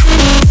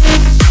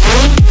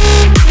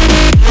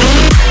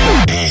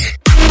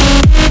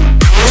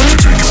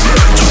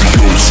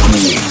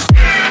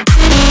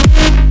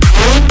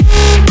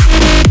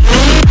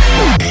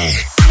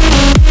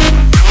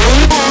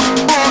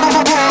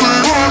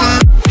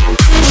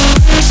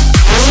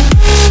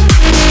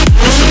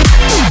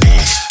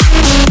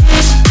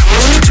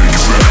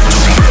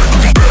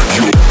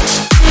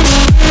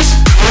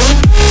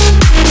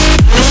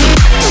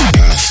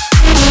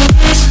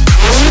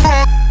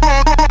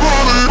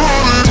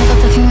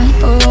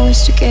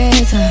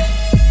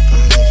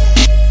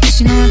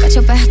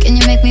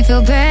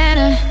 Feel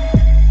better.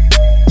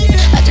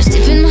 I just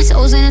dip in my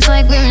toes and it's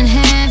like we're in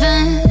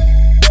heaven.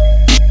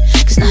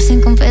 'Cause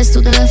nothing compares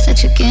to the love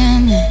that you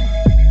give me.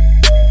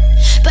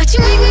 But you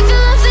make me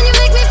feel love and you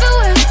make me feel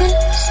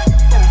worthless.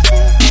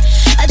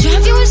 I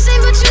drive you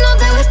insane but you know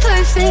that we're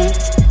perfect.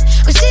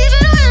 'Cause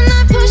even when I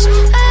push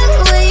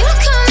away, you're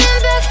coming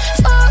back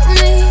for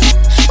me.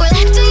 We're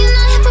like day and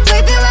night, but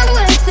baby we're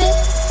worth it.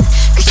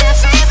 'Cause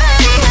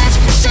everybody hurts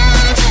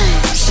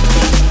sometimes,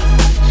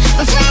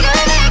 but we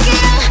gon' make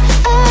it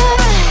all.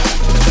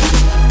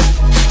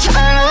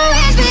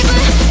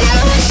 Everybody.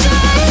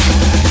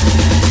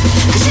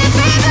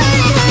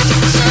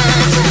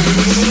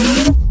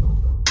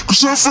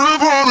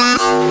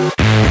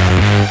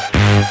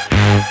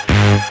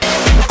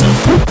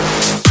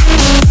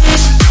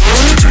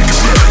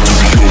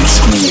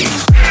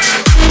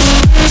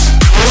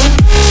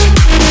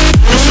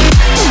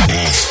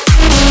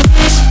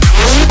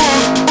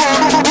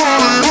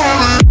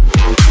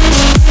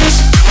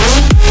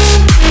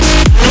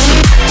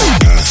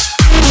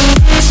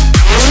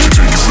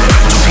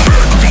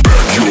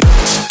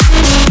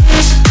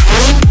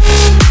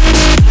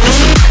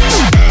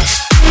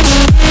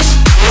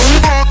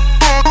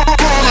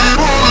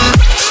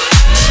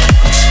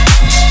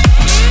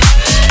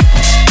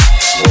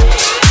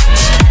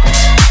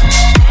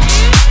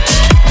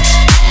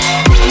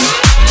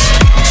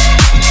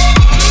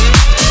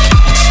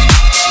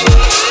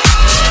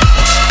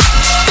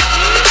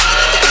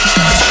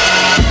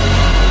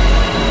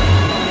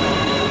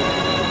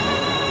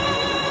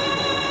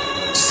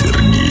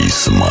 Sergey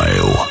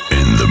Smile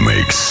in the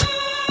mix.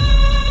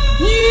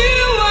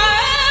 You are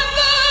at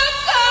the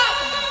top,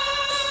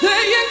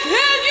 saying,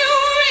 can you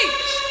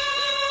reach?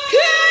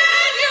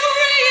 Can you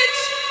reach?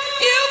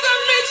 You can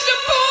reach to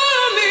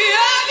pull me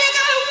up. You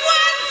got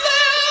one,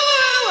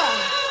 two.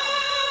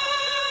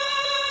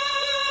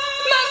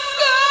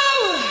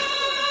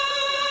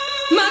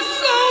 My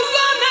soul's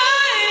on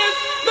ice,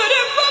 but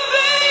it will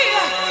be,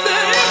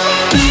 said it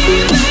will be.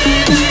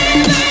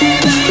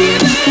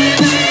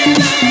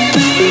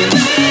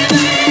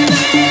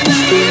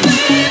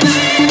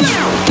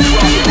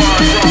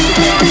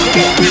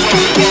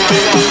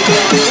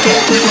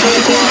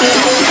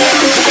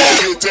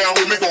 Get down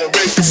with me, gonna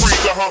make you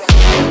freak,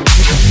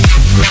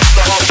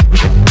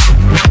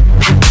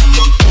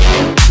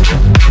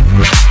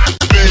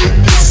 Make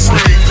you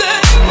freak,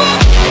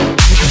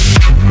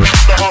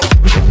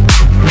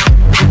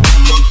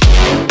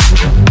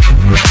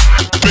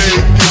 Make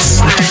you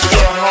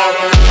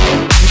freak,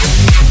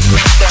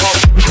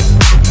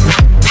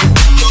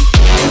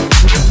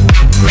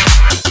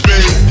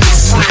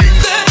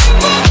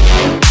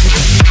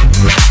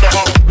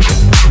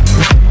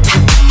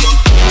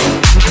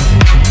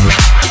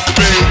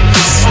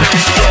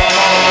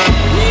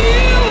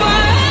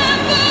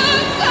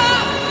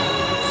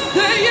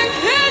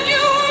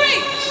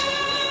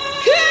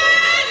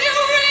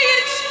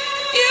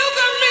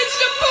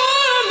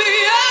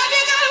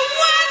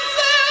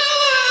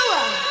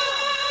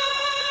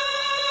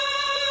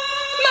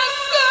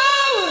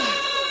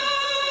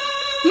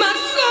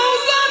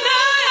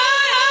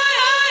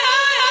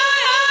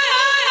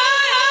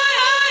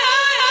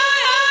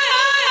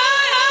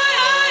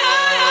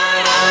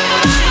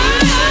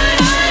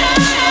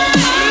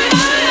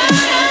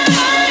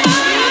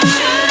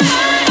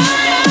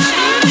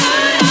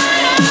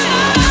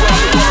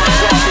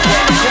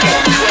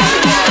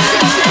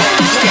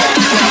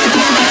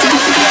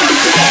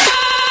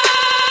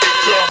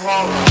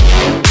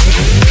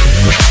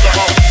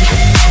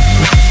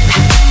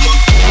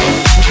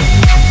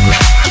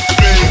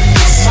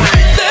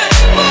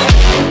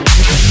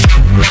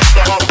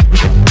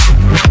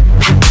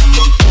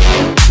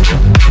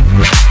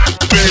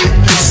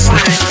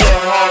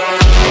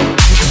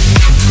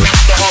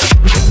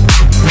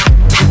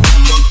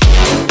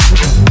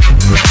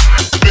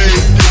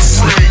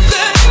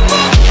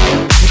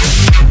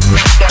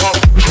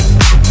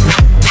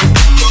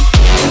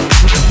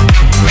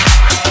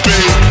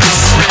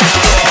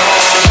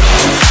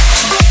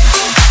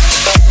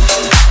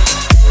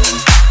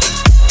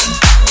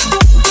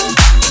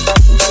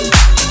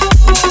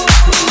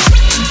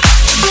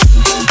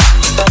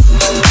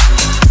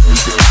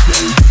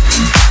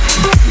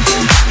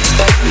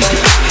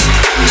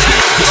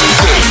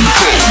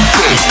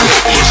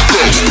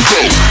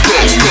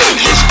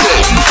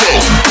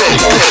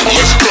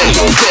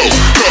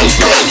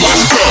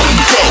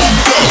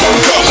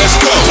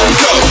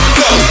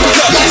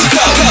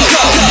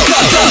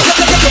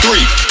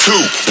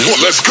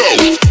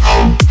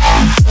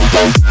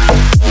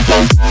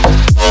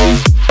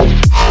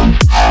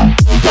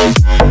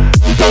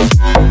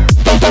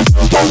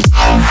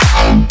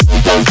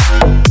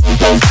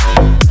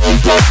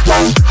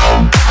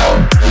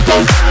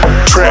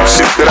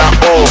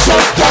 own.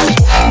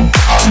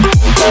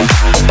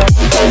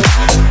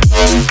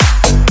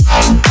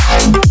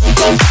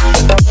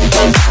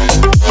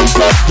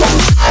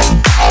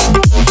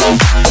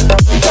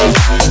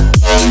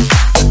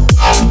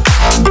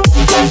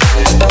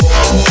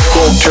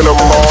 Gon' kill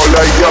 'em all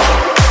like ya.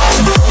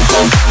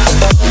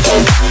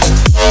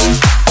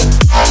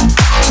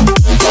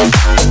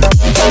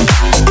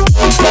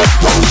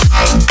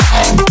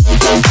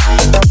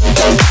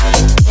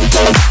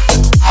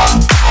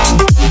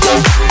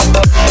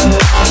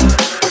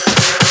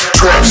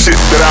 Trap shit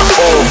that I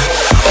own,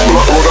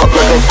 blunt rolled up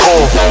like a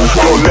cone.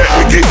 Don't let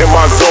me get in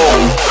my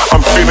zone.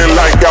 I'm feeling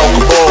like Al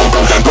Capone,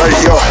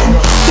 like ya.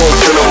 Gon'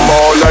 kill 'em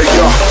all like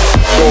ya.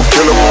 Gon'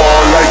 kill 'em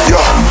all like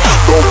ya.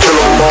 Gon' kill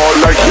 'em all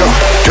like ya.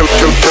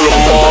 Kill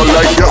 'em all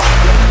like ya.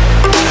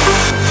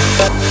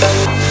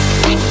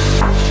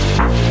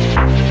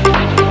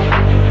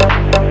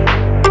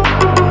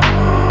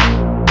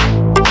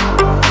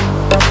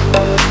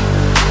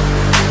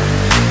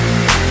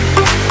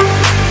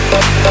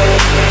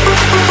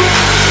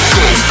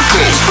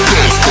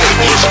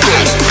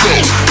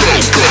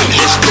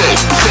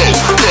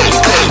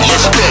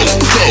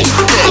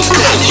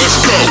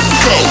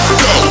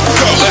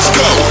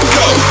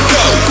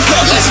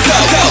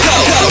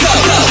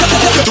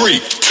 Three,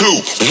 two,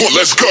 one,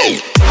 let's go.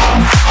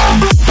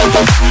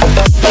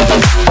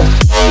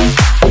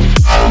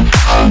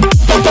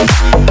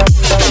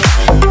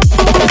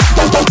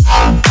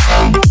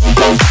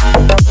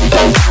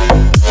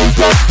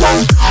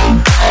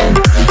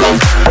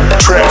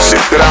 Trap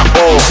shit that I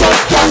own.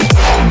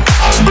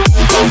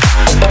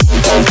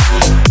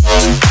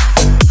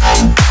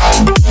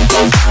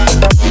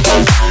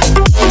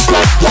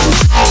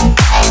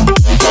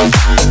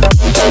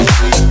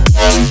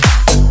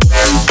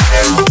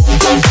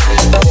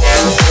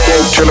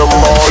 Kill 'em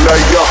all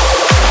like ya.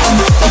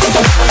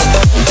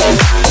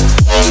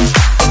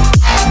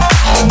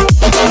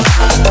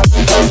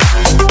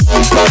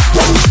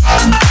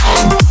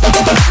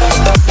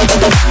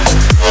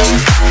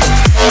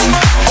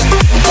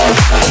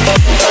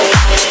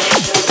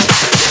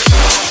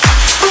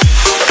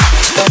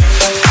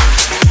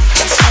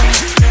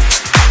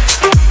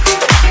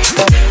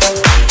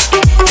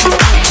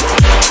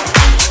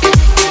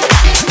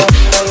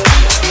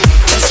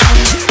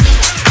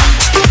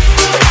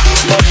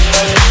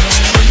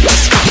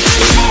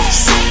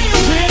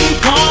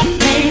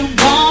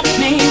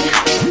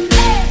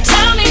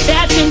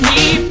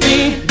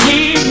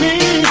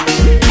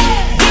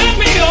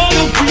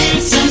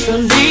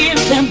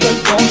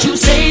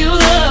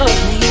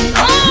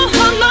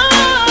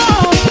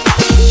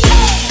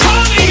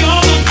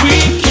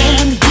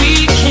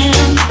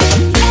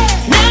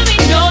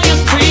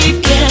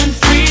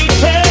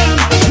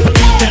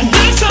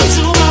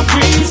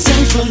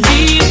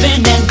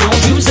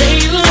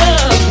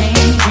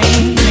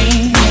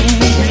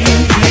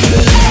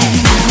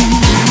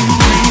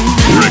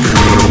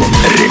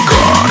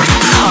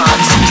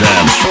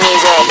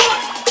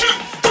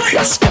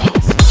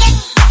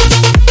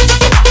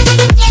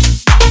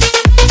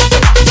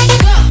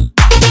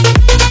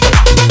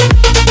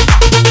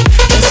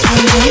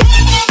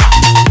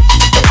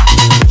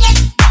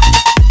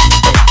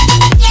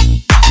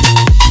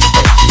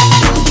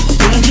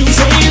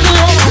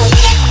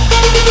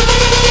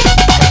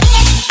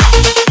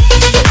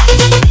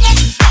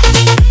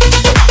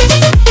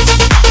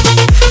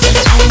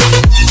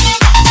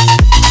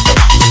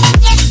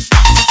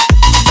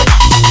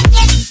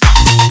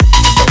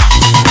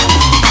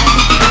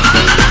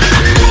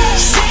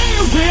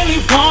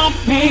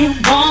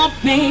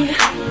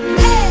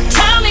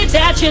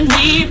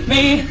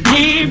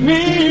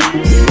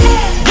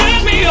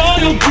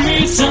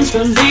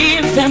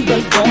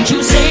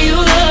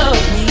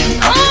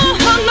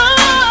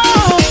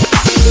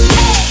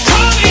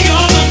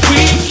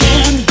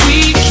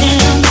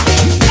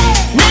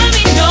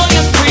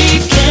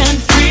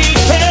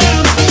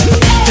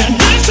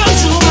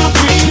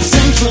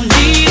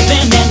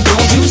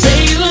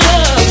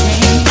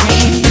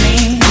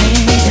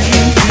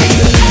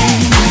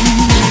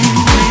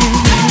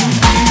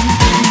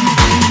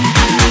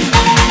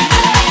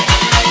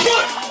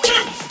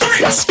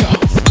 Let's go.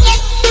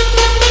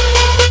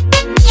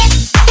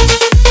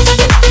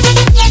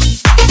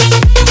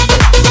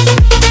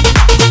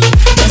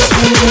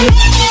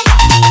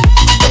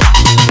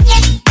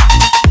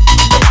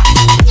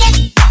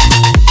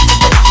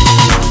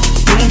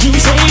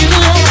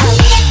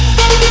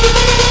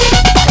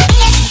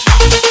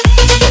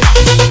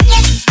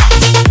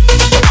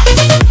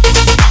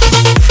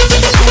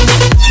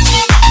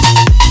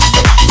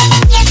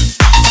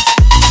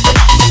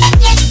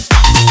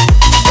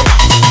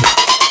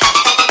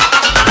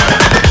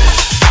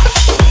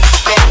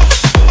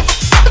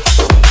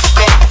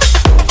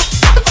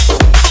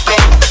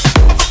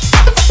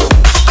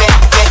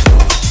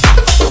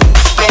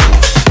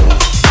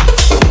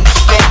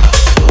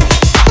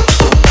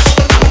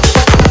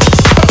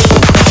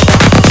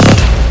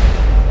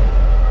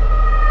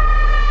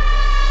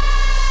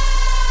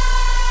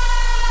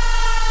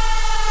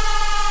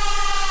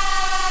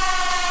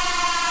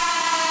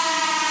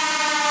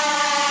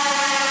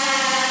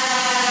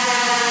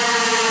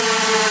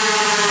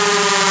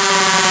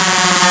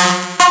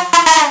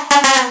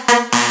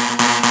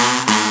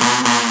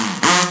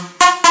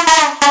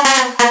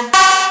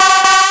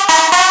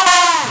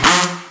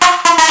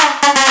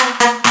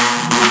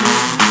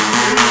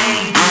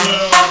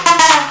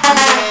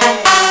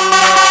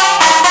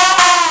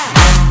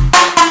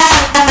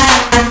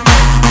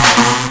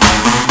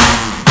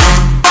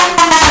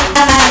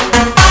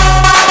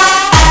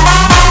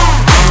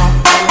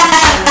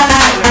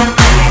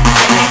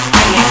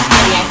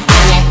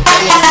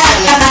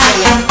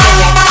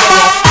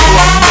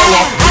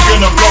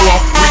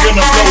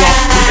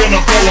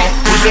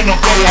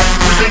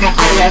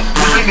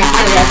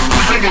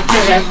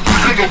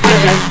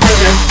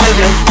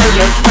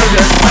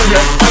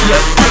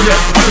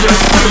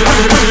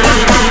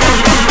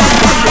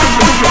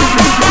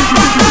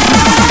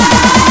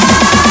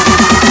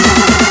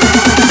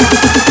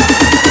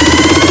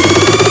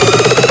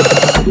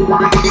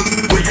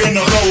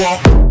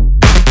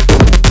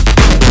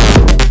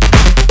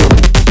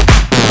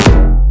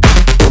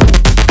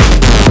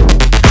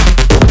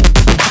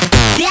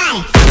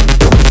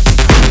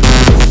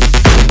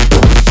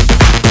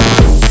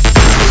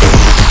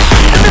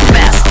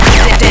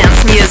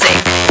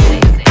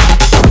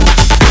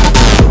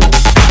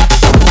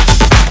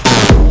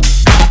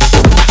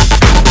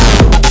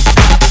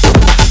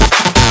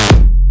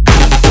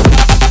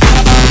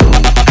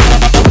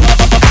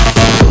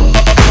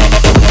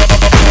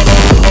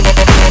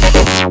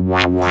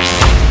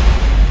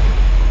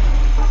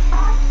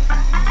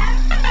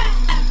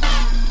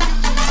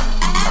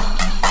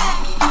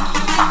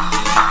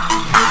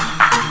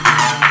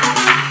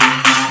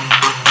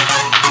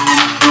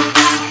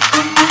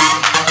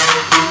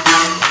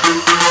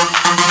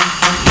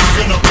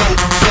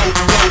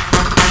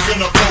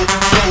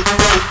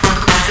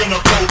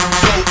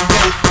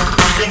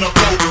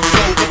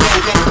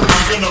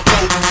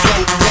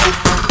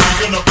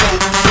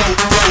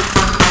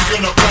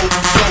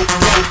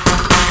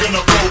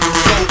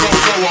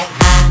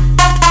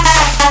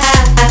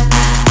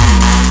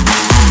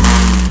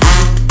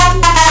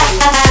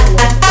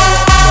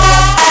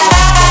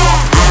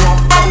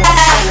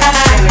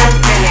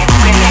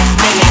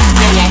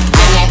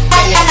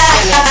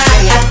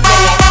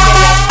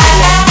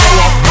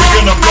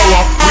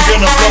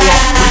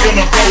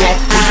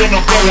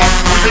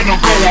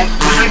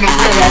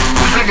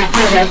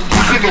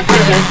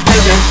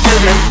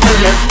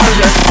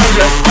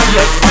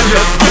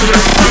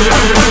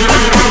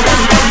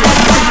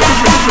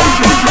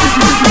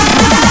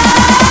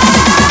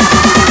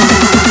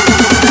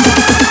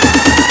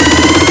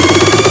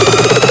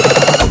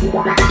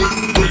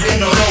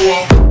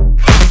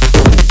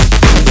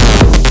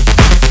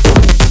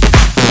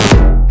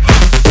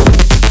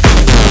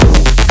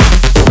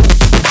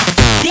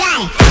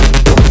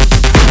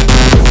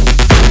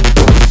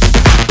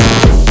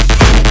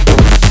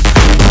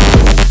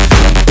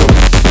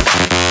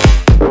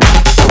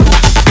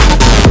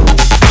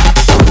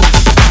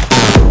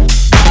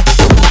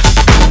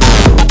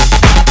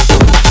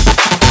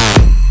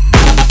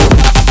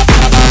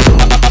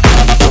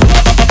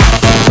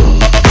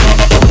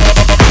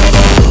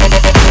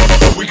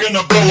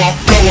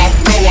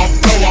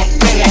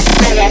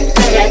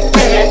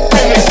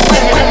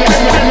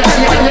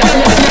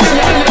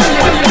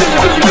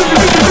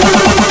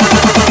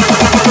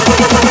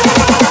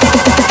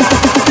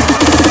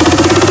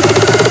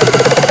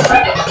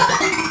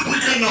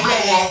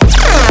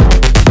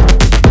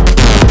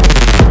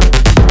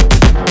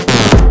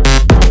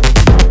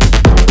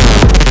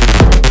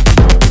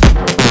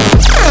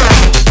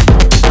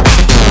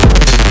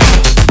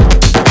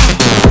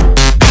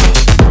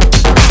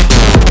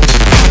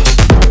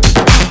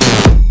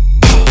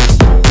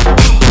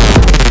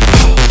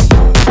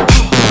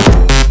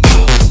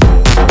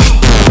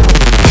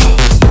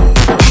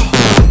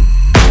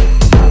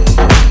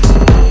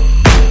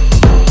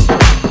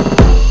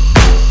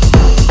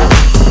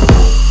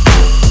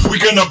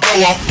 Gonna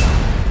blow up.